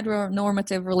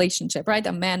heteronormative relationship, right?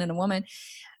 A man and a woman.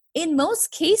 In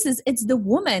most cases, it's the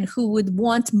woman who would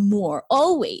want more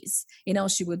always.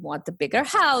 She would want the bigger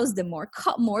house, the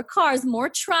more cars, more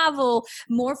travel,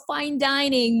 more fine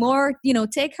dining, more,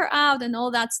 take her out and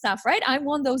all that stuff, right? I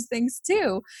want those things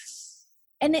too.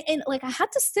 And like, I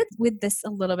had to sit with this a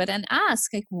little bit and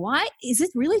ask, like, why is it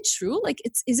really true? Like,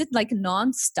 is it like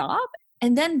nonstop?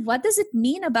 And then what does it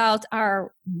mean about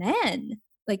our men?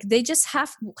 Like, they just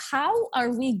how are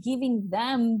we giving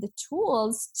them the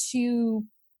tools to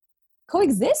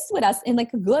coexist with us in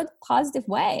like a good, positive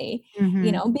way,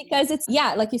 because it's,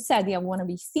 like you said, we want to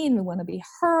be seen, we want to be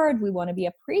heard, we want to be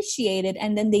appreciated.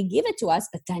 And then they give it to us,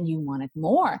 but then you want it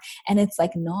more. And it's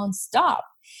like nonstop.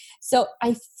 So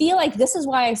I feel like this is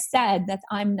why I said that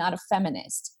I'm not a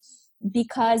feminist,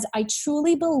 because I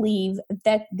truly believe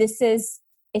that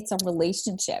it's a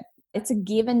relationship. It's a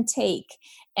give and take.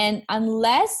 And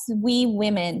unless we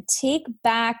women take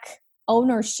back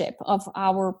ownership of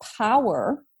our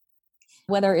power,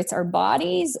 whether it's our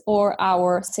bodies or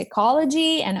our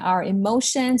psychology and our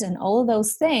emotions and all of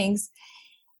those things,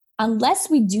 unless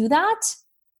we do that,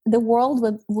 the world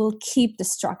will keep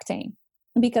destructing,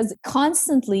 because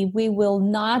constantly we will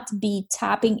not be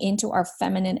tapping into our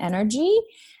feminine energy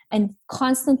and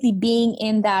constantly being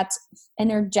in that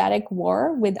energetic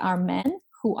war with our men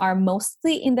who are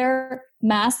mostly in their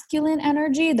masculine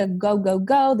energy, the go, go,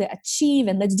 go, the achieve,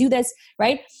 and let's do this,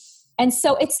 right? And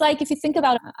so it's like, if you think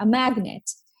about a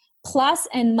magnet, plus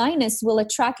and minus will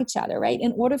attract each other, right?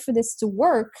 In order for this to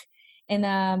work in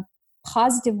a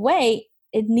positive way,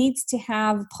 it needs to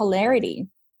have polarity.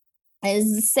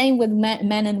 It's the same with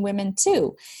men and women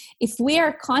too. If we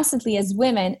are constantly as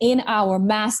women in our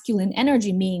masculine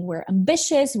energy, meaning we're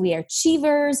ambitious, we are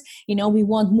achievers, we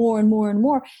want more and more and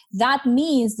more, that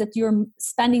means that you're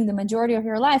spending the majority of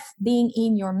your life being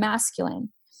in your masculine.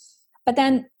 But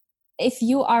then if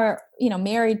you are,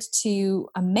 married to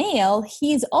a male,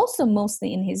 he is also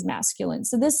mostly in his masculine.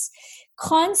 So this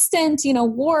constant,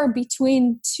 war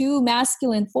between two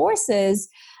masculine forces,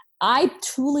 I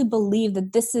truly believe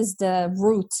that this is the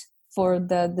root for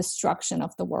the destruction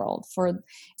of the world, for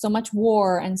so much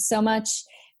war and so much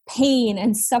pain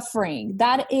and suffering.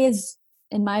 That is,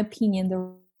 in my opinion,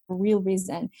 the real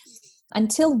reason.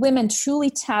 Until women truly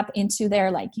tap into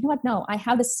their, no, I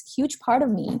have this huge part of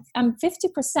me. I'm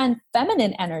 50%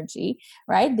 feminine energy,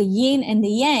 right? The yin and the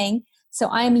yang. So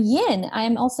I am yin. I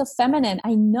am also feminine.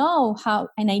 I know how,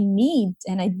 and I need,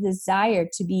 and I desire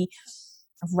to be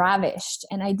ravished,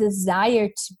 and I desire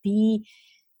to be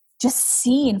just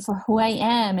seen for who I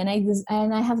am, and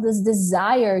I have this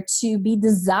desire to be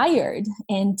desired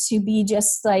and to be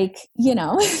just sometimes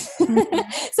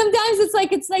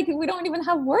it's like we don't even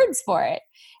have words for it,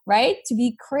 right? To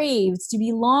be craved, to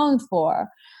be longed for.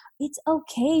 It's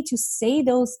okay to say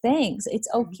those things. It's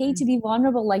okay to be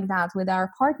vulnerable like that with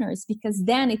our partners, because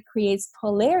then it creates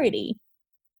polarity.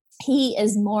 He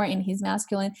is more in his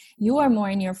masculine, you are more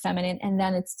in your feminine, and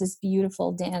then it's this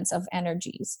beautiful dance of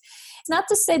energies. It's not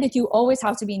to say that you always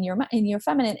have to be in your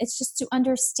feminine. It's just to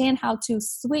understand how to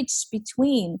switch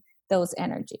between those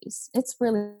energies. It's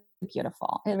really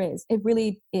beautiful. It is. It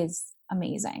really is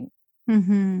amazing.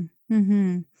 Mm-hmm.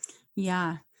 Mm-hmm.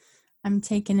 Yeah. I'm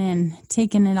taking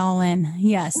it all in.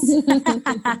 Yes.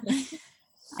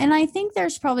 And I think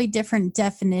there's probably different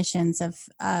definitions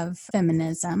of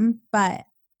feminism, but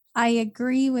I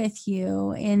agree with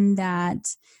you in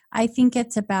that I think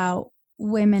it's about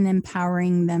women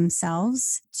empowering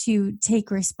themselves to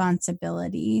take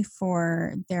responsibility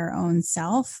for their own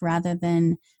self rather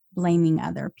than blaming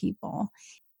other people.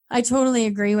 I totally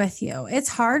agree with you. It's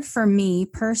hard for me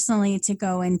personally to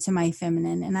go into my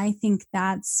feminine. And I think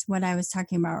that's what I was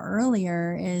talking about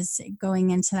earlier, is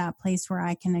going into that place where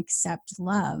I can accept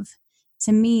love.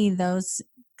 To me, those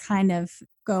kind of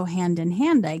go hand in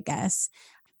hand, I guess.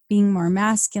 Being more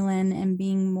masculine and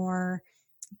being more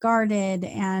guarded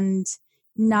and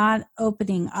not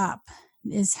opening up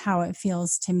is how it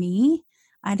feels to me.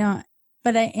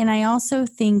 I also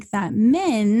think that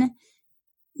men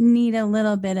need a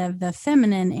little bit of the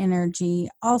feminine energy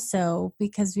also,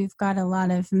 because we've got a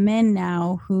lot of men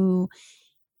now who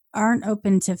aren't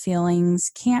open to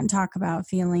feelings, can't talk about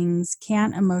feelings,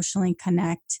 can't emotionally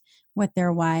connect with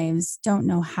their wives, don't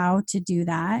know how to do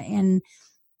that. And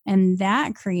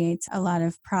that creates a lot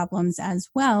of problems as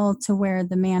well, to where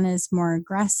the man is more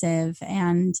aggressive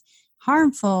and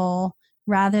harmful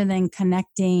rather than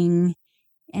connecting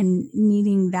and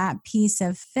needing that piece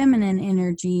of feminine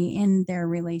energy in their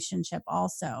relationship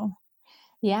also.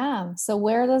 Yeah. So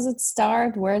where does it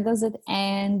start? Where does it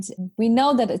end? We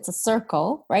know that it's a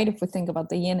circle, right? If we think about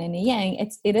the yin and the yang,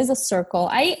 it is a circle.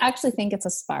 I actually think it's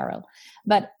a spiral,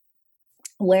 but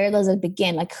where does it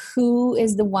begin? Like, who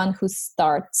is the one who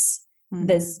starts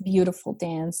this beautiful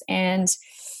dance? And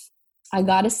I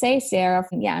gotta say, Sarah,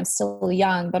 I'm still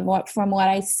young, but from what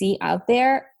I see out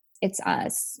there, it's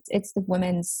us. It's the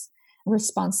women's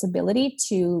responsibility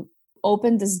to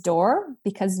open this door,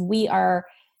 because we are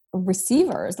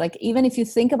receivers. Like, even if you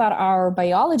think about our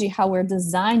biology, how we're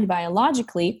designed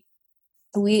biologically,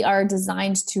 we are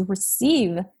designed to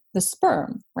receive the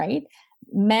sperm, right?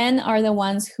 Men are the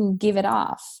ones who give it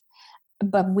off,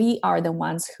 but we are the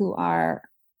ones who are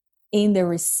in the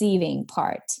receiving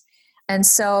part. And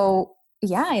so,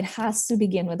 it has to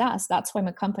begin with us. That's why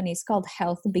my company is called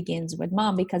Health Begins with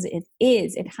Mom, because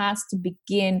it has to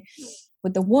begin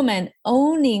with the woman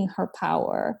owning her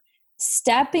power,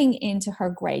 stepping into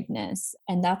her greatness.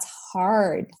 And that's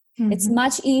hard. Mm-hmm. It's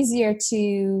much easier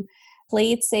to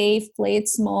play it safe, play it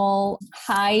small,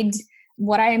 hide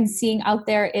what I am seeing out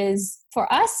there is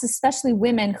for us, especially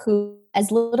women who, as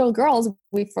little girls,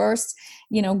 we first,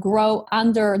 grow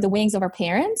under the wings of our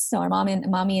parents, so our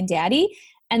mommy and daddy.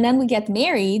 And then we get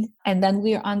married and then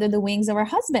we are under the wings of our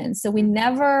husbands. So we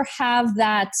never have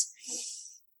that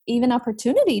even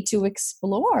opportunity to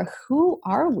explore who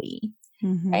are we,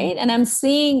 right? And I'm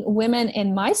seeing women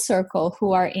in my circle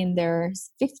who are in their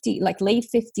late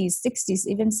 50s, 60s,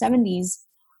 even 70s.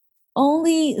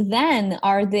 Only then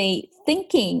are they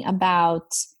thinking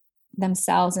about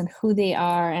themselves and who they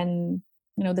are and,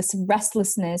 this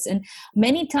restlessness. And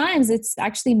many times it's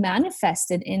actually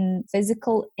manifested in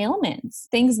physical ailments.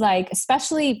 Things like,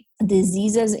 especially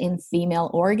diseases in female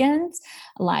organs,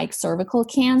 like cervical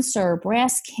cancer,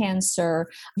 breast cancer,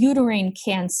 uterine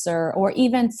cancer, or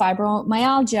even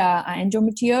fibromyalgia,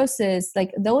 endometriosis,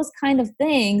 like those kind of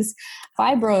things,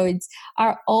 fibroids,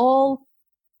 are all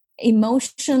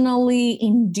emotionally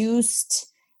induced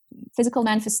physical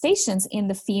manifestations in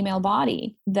the female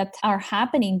body that are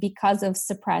happening because of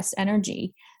suppressed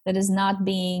energy that is not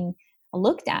being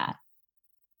looked at.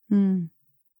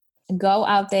 Go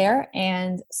out there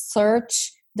and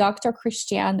search Dr.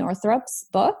 Christiane Northrup's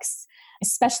books,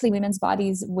 especially Women's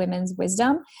Bodies, Women's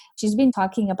Wisdom. She's been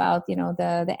talking about,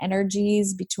 the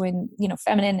energies between,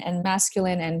 feminine and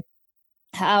masculine, and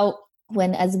how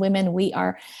when as women we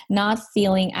are not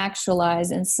feeling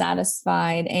actualized and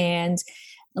satisfied and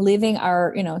living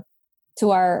our,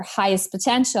 to our highest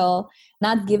potential,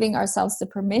 not giving ourselves the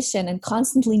permission and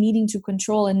constantly needing to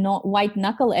control and not white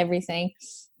knuckle everything.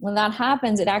 When that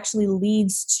happens, it actually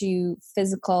leads to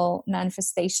physical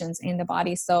manifestations in the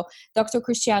body. So Dr.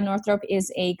 Christiane Northrup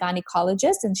is a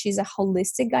gynecologist, and she's a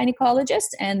holistic gynecologist.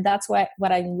 And that's what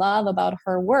I love about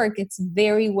her work. It's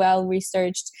very well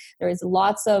researched. There is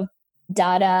lots of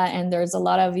data and there's a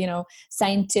lot of,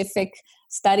 scientific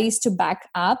studies to back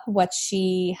up what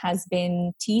she has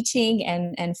been teaching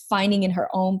and finding in her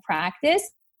own practice.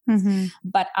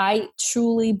 But I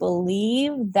truly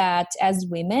believe that as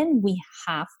women, we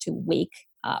have to wake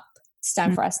up. It's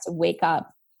time for us to wake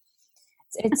up.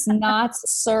 It's not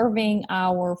serving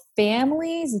our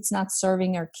families. It's not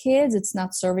serving our kids. It's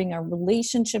not serving our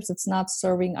relationships. It's not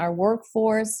serving our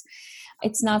workforce.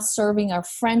 It's not serving our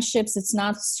friendships. It's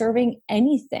not serving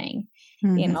anything.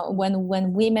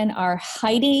 When women are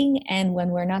hiding and when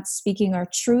we're not speaking our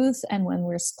truth and when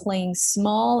we're playing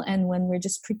small and when we're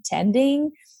just pretending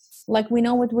like we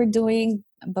know what we're doing,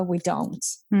 but we don't.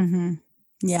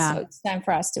 Yeah. So it's time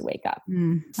for us to wake up.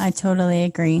 I totally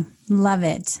agree. Love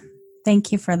it.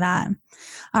 Thank you for that.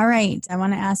 All right. I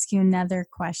want to ask you another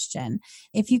question.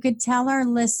 If you could tell our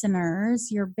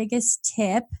listeners your biggest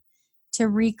tip to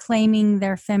reclaiming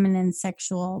their feminine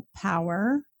sexual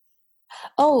power.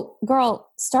 Oh,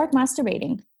 girl, start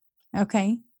masturbating.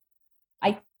 Okay.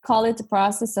 I call it the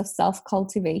process of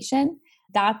self-cultivation.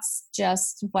 That's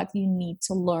just what you need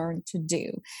to learn to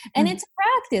do. And it's a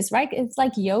practice, right? It's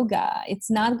like yoga.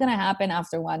 It's not going to happen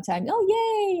after one time. Oh,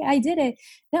 yay, I did it.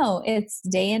 No, it's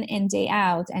day in and day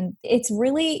out. And it's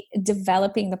really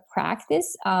developing the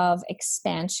practice of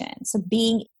expansion. So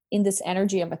being in this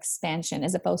energy of expansion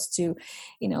as opposed to,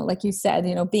 like you said,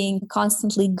 being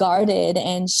constantly guarded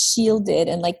and shielded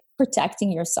and like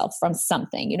protecting yourself from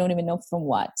something. You don't even know from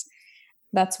what.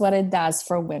 That's what it does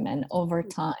for women over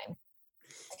time.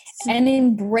 And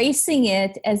embracing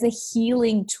it as a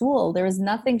healing tool. There is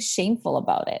nothing shameful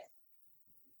about it.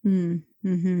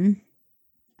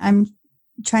 I'm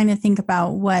trying to think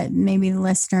about what maybe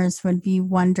listeners would be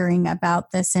wondering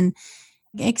about this, and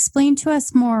explain to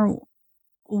us more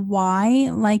why,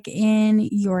 like in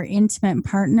your intimate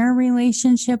partner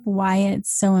relationship, why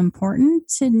it's so important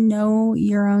to know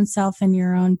your own self and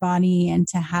your own body and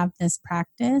to have this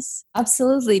practice.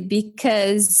 Absolutely,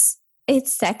 because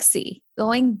it's sexy.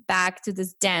 Going back to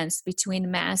this dance between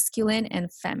masculine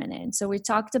and feminine. So we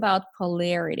talked about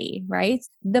polarity, right?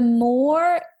 The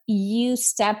more you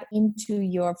step into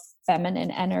your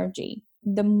feminine energy,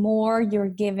 the more you're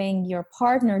giving your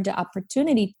partner the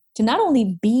opportunity to not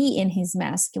only be in his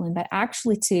masculine, but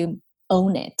actually to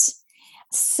own it.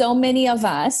 So many of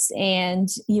us, and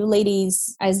you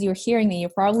ladies, as you're hearing me, you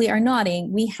probably are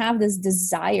nodding, we have this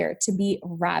desire to be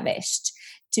ravished,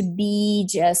 to be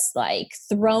just like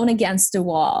thrown against the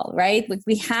wall, right? Like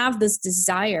we have this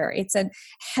desire. It's a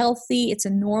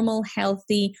normal,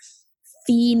 healthy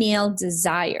female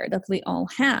desire that we all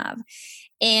have.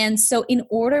 And so in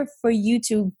order for you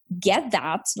to get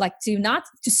that, like to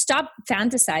stop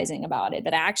fantasizing about it,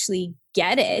 but actually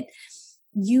get it,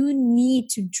 you need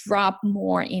to drop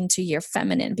more into your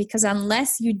feminine, because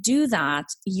unless you do that,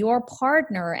 your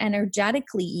partner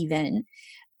energetically even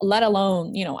let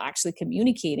alone, actually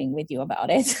communicating with you about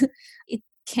it. It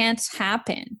can't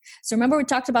happen. So remember, we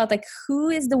talked about like, who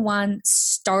is the one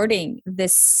starting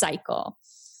this cycle?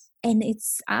 And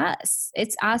it's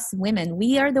us women.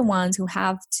 We are the ones who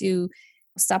have to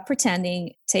stop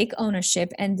pretending, take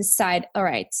ownership, and decide, all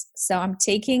right, so I'm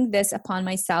taking this upon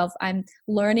myself. I'm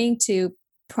learning to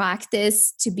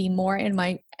practice to be more in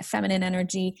my feminine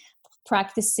energy,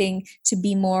 practicing to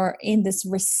be more in this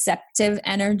receptive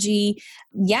energy.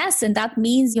 Yes, and that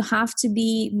means you have to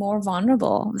be more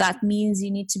vulnerable. That means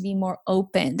you need to be more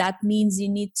open. That means you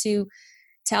need to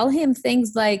tell him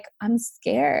things like, I'm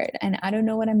scared and I don't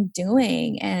know what I'm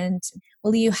doing. And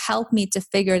will you help me to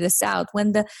figure this out?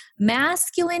 When the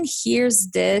masculine hears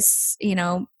this,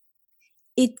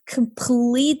 it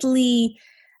completely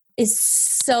is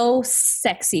so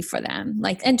sexy for them.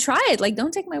 Like, and try it. Like,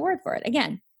 don't take my word for it.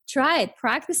 Again, try it.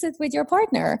 Practice it with your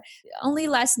partner. Only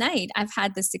last night, I've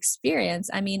had this experience.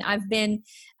 I mean, I've been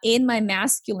in my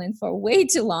masculine for way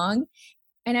too long.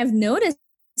 And I've noticed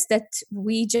that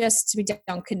we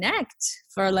don't connect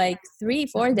for like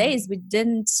 3-4 days. We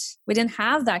didn't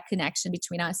have that connection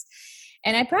between us.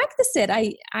 And I practiced it.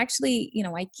 I actually,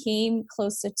 I came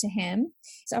closer to him.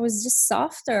 So I was just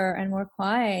softer and more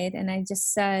quiet. And I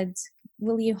just said,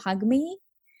 will you hug me?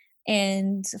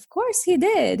 And of course he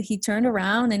did. He turned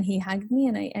around and he hugged me.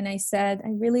 And I said, I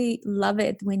really love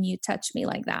it when you touch me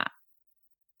like that.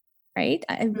 Right?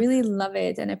 I really love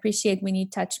it and appreciate when you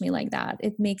touch me like that.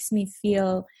 It makes me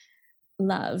feel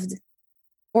loved.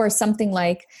 Or something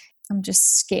like, I'm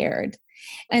just scared.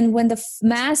 And when the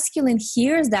masculine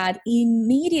hears that,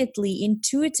 immediately,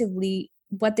 intuitively,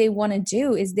 what they want to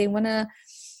do is they want to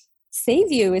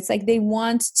save you. It's like they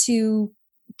want to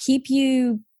keep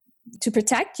you, to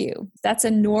protect you. That's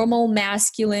a normal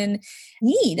masculine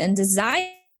need and desire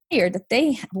that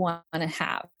they want to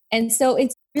have. And so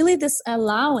it's really this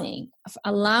allowing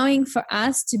for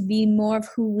us to be more of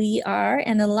who we are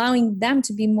and allowing them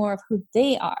to be more of who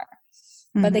they are.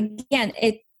 Mm-hmm. But again,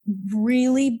 it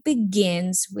really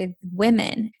begins with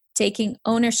women taking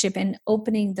ownership and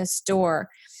opening this door,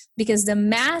 because the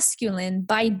masculine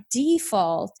by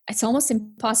default, it's almost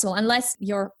impossible unless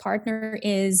your partner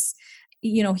is,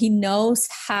 he knows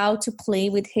how to play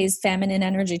with his feminine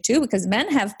energy too, because men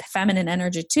have feminine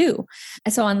energy too.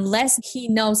 And so unless he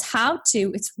knows how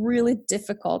to, it's really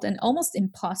difficult and almost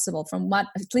impossible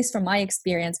at least from my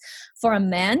experience, for a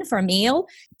male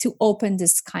to open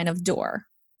this kind of door,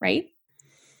 right?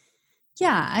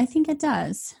 Yeah, I think it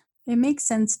does. It makes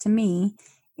sense to me.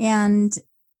 And,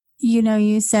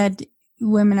 you said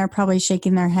women are probably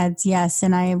shaking their heads. Yes.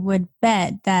 And I would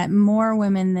bet that more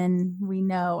women than we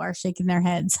know are shaking their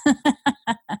heads.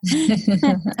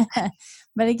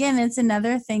 But again, it's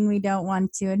another thing we don't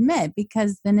want to admit,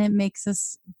 because then it makes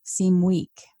us seem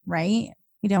weak, right?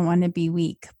 We don't want to be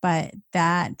weak, but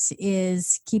that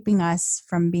is keeping us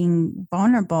from being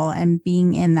vulnerable and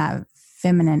being in that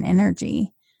feminine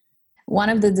energy. One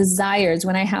of the desires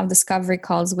when I have discovery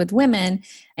calls with women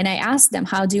and I ask them,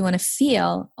 how do you want to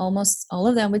feel? Almost all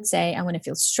of them would say, I want to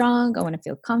feel strong. I want to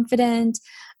feel confident.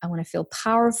 I want to feel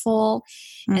powerful.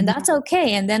 Mm-hmm. And that's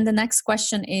okay. And then the next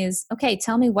question is, okay,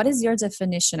 tell me, what is your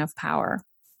definition of power?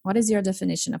 What is your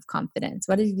definition of confidence?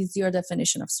 What is your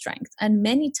definition of strength? And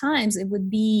many times it would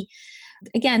be,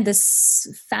 again, this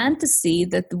fantasy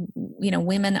that,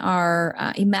 women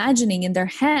are imagining in their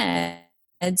head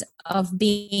of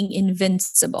being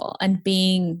invincible and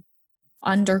being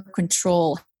under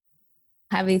control,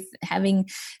 having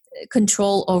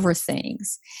control over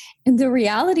things. And the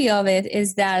reality of it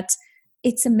is that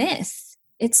it's a myth.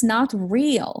 It's not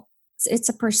real. It's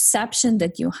a perception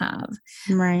that you have.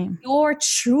 Right. Your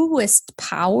truest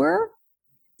power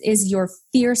is your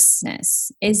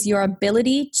fierceness, is your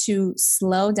ability to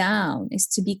slow down, is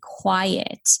to be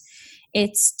quiet.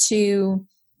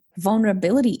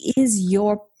 Vulnerability is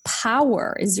your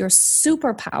power, is your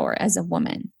superpower as a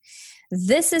woman.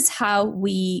 This is how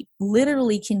we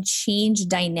literally can change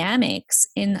dynamics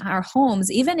in our homes.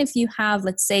 Even if you have,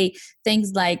 let's say,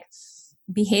 things like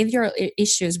behavioral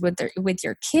issues with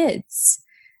your kids,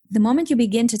 the moment you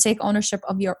begin to take ownership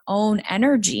of your own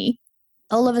energy,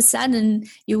 all of a sudden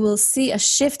you will see a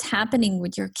shift happening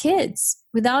with your kids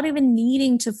without even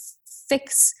needing to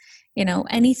fix,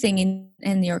 anything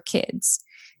in your kids.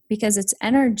 Because it's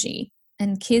energy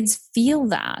and kids feel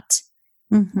that,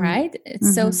 mm-hmm. right? Mm-hmm.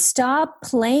 So stop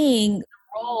playing the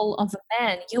role of a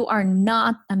man. You are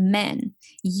not a man.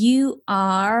 You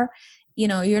are,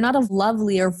 you're not a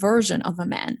lovelier version of a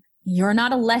man. You're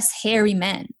not a less hairy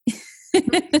man.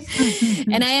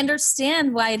 And I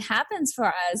understand why it happens for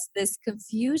us, this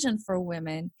confusion for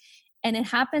women. And it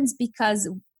happens because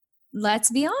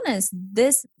let's be honest,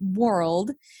 this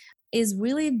world is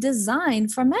really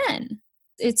designed for men.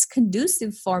 It's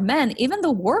conducive for men. Even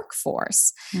the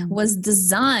workforce was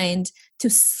designed to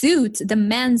suit the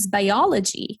man's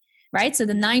biology, right? So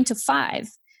the 9 to 5.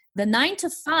 The 9 to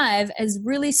 5 has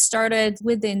really started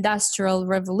with the Industrial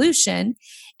Revolution.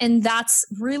 And that's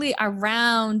really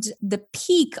around the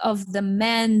peak of the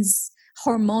men's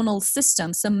hormonal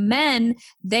system. So men,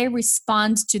 they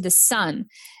respond to the sun.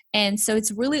 And so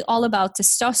it's really all about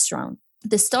testosterone.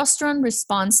 Testosterone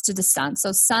responds to the sun.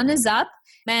 So sun is up,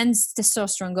 men's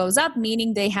testosterone goes up,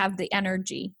 meaning they have the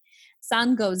energy.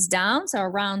 Sun goes down, so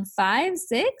around 5,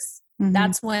 6,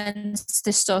 that's when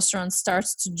testosterone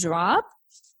starts to drop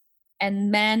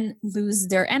and men lose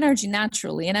their energy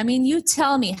naturally. And I mean, you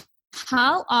tell me,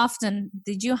 how often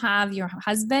did you have your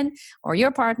husband or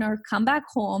your partner come back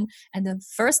home and the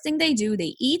first thing they do,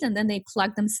 they eat and then they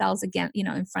plug themselves again,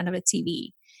 in front of a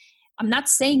TV? I'm not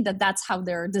saying that that's how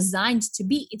they're designed to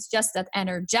be. It's just that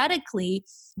energetically,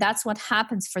 that's what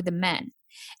happens for the men.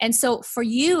 And so for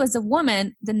you as a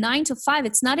woman, the 9 to 5,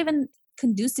 it's not even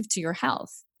conducive to your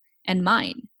health and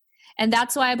mind. And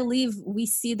that's why I believe we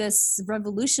see this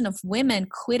revolution of women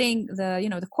quitting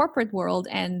the corporate world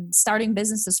and starting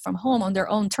businesses from home on their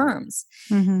own terms,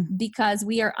 because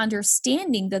we are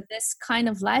understanding that this kind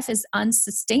of life is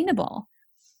unsustainable.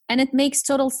 And it makes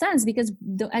total sense because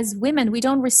as women, we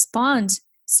don't respond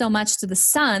so much to the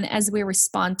sun as we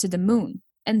respond to the moon.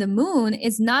 And the moon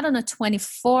is not on a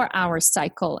 24-hour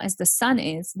cycle as the sun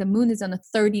is. The moon is on a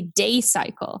 30-day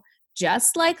cycle,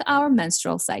 just like our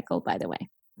menstrual cycle, by the way.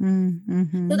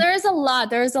 So there's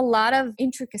a lot of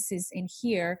intricacies in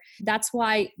here. That's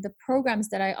why the programs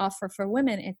that I offer for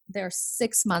women, they're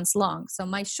 6 months long. So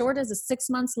my shortest is 6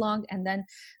 months long, and then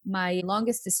my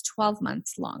longest is 12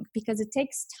 months long, because it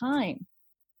takes time.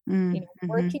 Working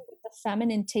with the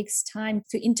feminine takes time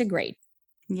to integrate.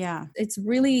 Yeah. It's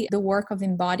really the work of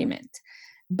embodiment.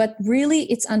 But really,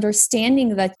 it's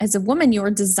understanding that as a woman,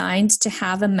 you're designed to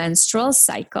have a menstrual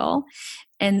cycle.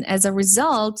 And as a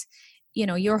result,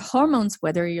 your hormones,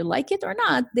 whether you like it or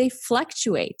not, they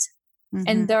fluctuate.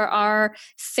 And there are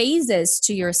phases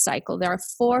to your cycle. There are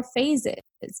 4 phases.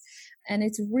 And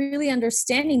it's really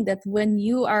understanding that when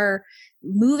you are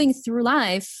moving through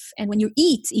life and when you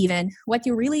eat, even what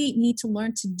you really need to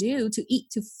learn to do to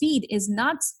eat, to feed, is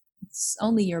not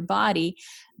only your body,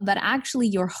 but actually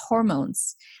your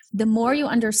hormones. The more you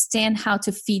understand how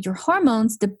to feed your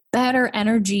hormones, the better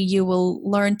energy you will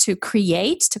learn to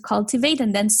create, to cultivate,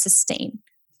 and then sustain.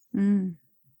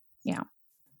 Yeah.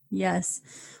 Yes.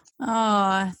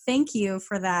 Oh, thank you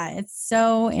for that. It's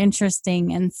so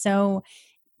interesting and so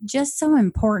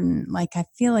important. Like, I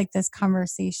feel like this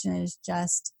conversation is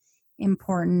just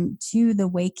important to the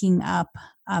waking up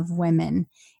of women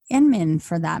and men,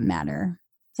 for that matter,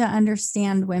 to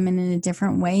understand women in a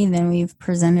different way than we've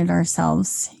presented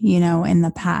ourselves, in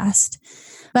the past.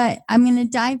 But I'm going to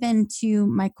dive into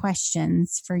my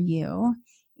questions for you,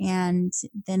 and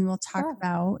then we'll talk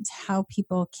about how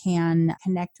people can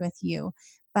connect with you.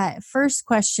 But first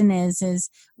question is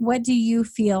what do you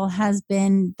feel has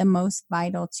been the most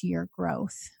vital to your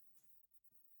growth?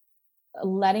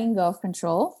 Letting go of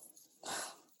control,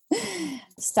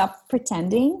 stop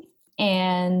pretending,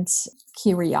 and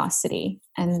curiosity,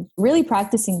 and really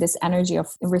practicing this energy of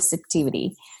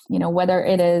receptivity. Whether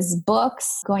it is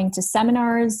books, going to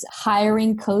seminars,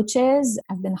 hiring coaches.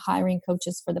 I've been hiring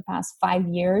coaches for the past 5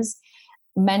 years.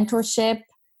 Mentorship,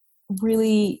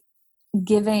 really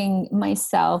giving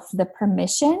myself the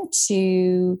permission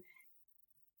to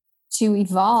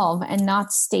evolve and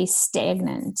not stay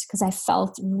stagnant, because I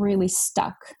felt really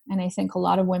stuck. And I think a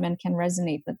lot of women can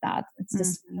resonate with that. It's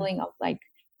this feeling of like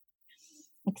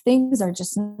things are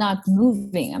just not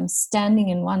moving. I'm standing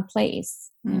in one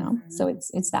place, So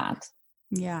it's that.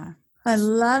 Yeah. I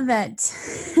love it.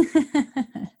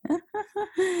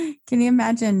 Can you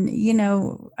imagine,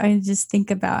 I just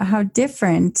think about how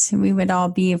different we would all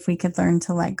be if we could learn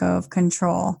to let go of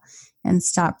control and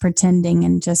stop pretending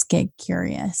and just get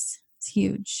curious. It's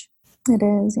huge. It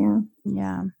is, yeah.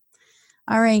 Yeah.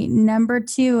 All right. Number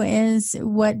 2 is,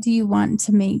 what do you want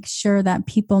to make sure that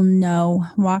people know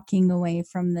walking away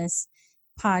from this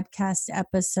podcast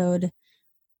episode?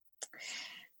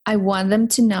 I want them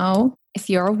to know, if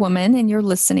you're a woman and you're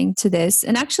listening to this,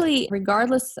 and actually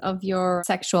regardless of your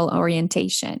sexual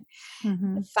orientation,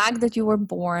 the fact that you were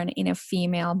born in a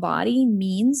female body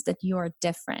means that you are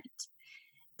different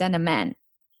than a man.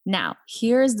 Now,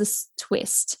 here's this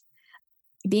twist.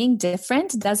 Being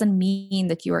different doesn't mean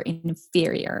that you are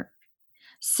inferior.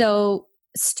 So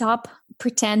stop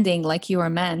pretending like you're a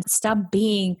man. Stop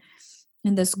being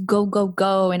in this go, go,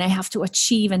 go, and I have to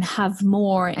achieve and have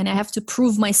more, and I have to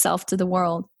prove myself to the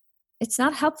world. It's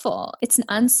not helpful. It's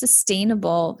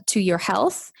unsustainable to your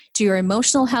health, to your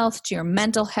emotional health, to your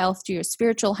mental health, to your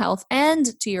spiritual health,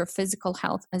 and to your physical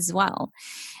health as well.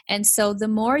 And so the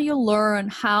more you learn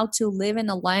how to live in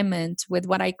alignment with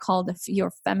what I call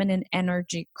your feminine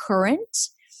energy current,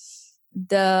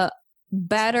 the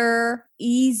better,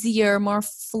 easier, more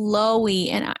flowy,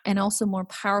 and also more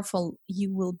powerful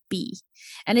you will be.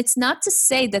 And it's not to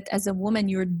say that as a woman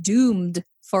you're doomed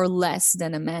for less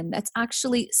than a man. That's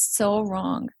actually so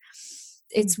wrong.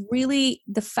 It's really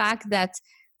the fact that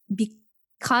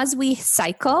because we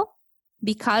cycle,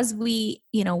 because we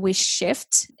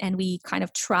shift and we kind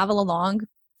of travel along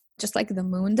just like the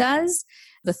moon does,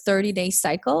 the 30-day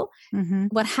cycle. Mm-hmm.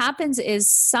 What happens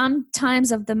is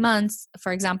sometimes of the month,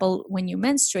 for example, when you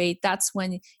menstruate, that's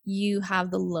when you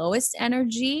have the lowest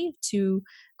energy to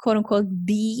quote unquote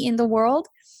be in the world.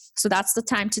 So that's the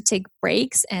time to take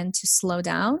breaks and to slow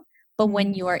down. But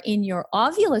when you are in your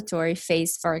ovulatory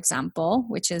phase, for example,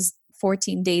 which is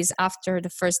 14 days after the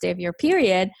first day of your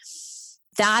period,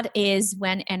 that is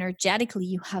when energetically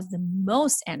you have the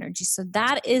most energy. So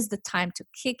that is the time to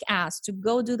kick ass, to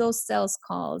go do those sales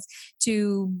calls,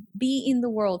 to be in the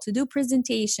world, to do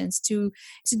presentations, to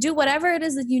do whatever it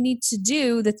is that you need to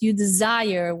do that you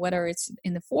desire, whether it's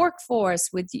in the workforce,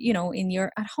 with, in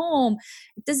your at home,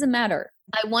 it doesn't matter.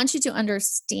 I want you to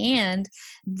understand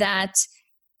that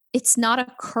it's not a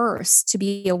curse to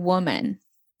be a woman.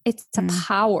 It's a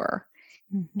power.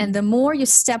 Mm-hmm. And the more you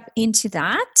step into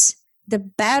that, the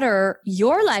better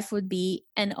your life would be,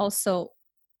 and also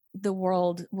the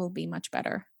world will be much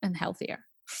better and healthier.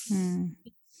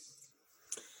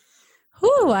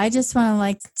 Ooh, I just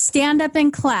want to stand up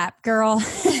and clap, girl.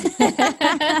 So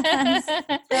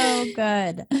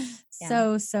good.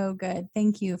 Yeah. So good.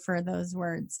 Thank you for those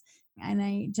words. And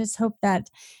I just hope that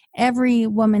every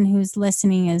woman who's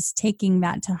listening is taking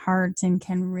that to heart and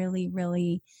can really,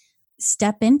 really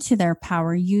step into their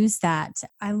power, use that.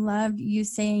 I love you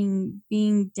saying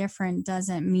being different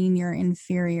doesn't mean you're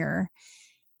inferior.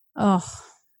 Oh,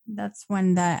 that's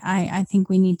one that I think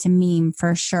we need to meme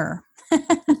for sure.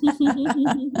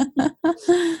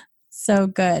 So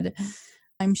good.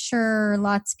 I'm sure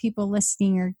lots of people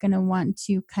listening are going to want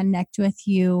to connect with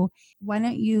you. Why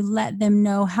don't you let them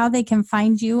know how they can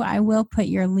find you? I will put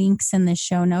your links in the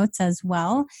show notes as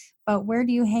well. But where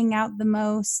do you hang out the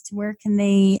most? Where can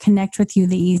they connect with you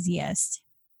the easiest?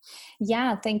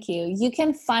 Yeah, thank you. You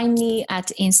can find me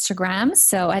at Instagram.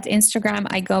 So at Instagram,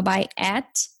 I go by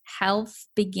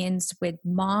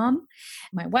 @healthbeginswithmom.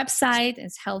 My website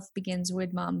is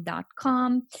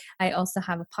healthbeginswithmom.com. I also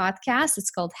have a podcast. It's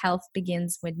called Health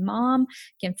Begins with Mom.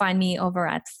 You can find me over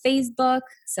at Facebook.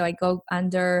 So I go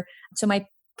so my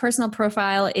personal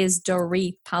profile is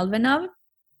Dorit Palvonov.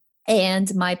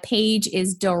 And my page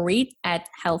is Dorit at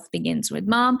Health Begins with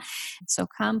Mom. So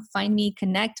come find me,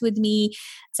 connect with me,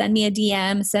 send me a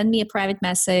DM, send me a private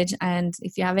message. And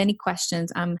if you have any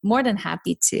questions, I'm more than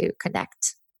happy to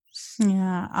connect.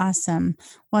 Yeah, awesome.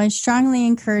 Well, I strongly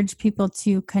encourage people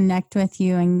to connect with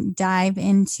you and dive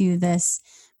into this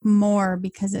more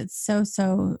because it's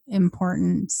so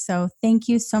important. So thank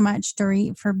you so much,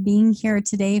 Dorit, for being here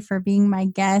today, for being my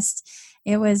guest.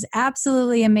 It was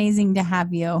absolutely amazing to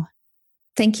have you.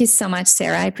 Thank you so much,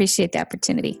 Sarah. I appreciate the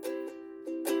opportunity.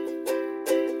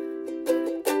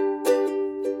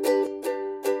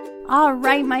 All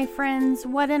right, my friends,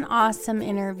 what an awesome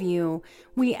interview.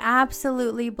 We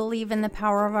absolutely believe in the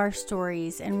power of our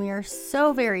stories, and we are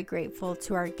so very grateful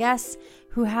to our guests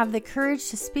who have the courage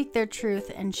to speak their truth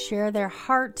and share their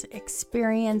heart,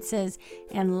 experiences,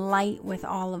 and light with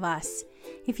all of us.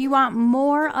 If you want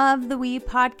more of the We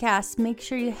Podcast, make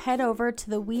sure you head over to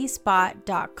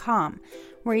theWeSpot.com,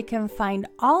 where you can find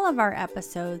all of our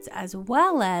episodes as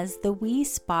well as the We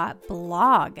Spot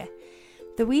blog.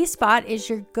 The We Spot is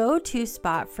your go-to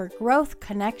spot for growth,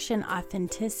 connection,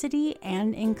 authenticity,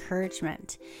 and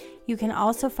encouragement. You can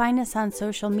also find us on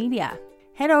social media.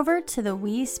 Head over to the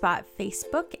We Spot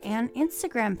Facebook and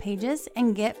Instagram pages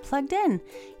and get plugged in.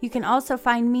 You can also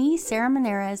find me, Sarah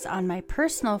Menares, on my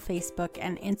personal Facebook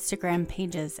and Instagram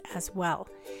pages as well.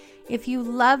 If you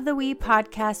love the We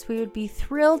Podcast, we would be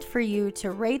thrilled for you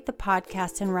to rate the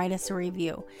podcast and write us a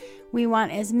review. We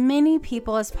want as many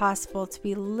people as possible to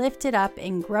be lifted up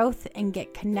in growth and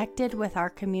get connected with our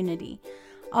community.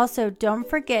 Also, don't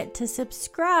forget to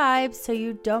subscribe so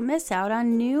you don't miss out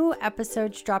on new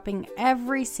episodes dropping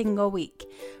every single week.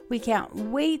 We can't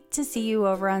wait to see you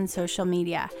over on social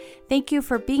media. Thank you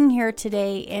for being here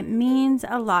today. It means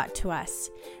a lot to us.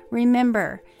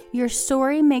 Remember, your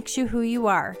story makes you who you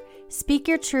are. Speak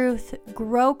your truth,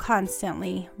 grow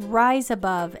constantly, rise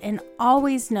above, and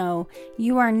always know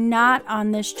you are not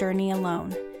on this journey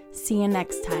alone. See you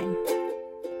next time.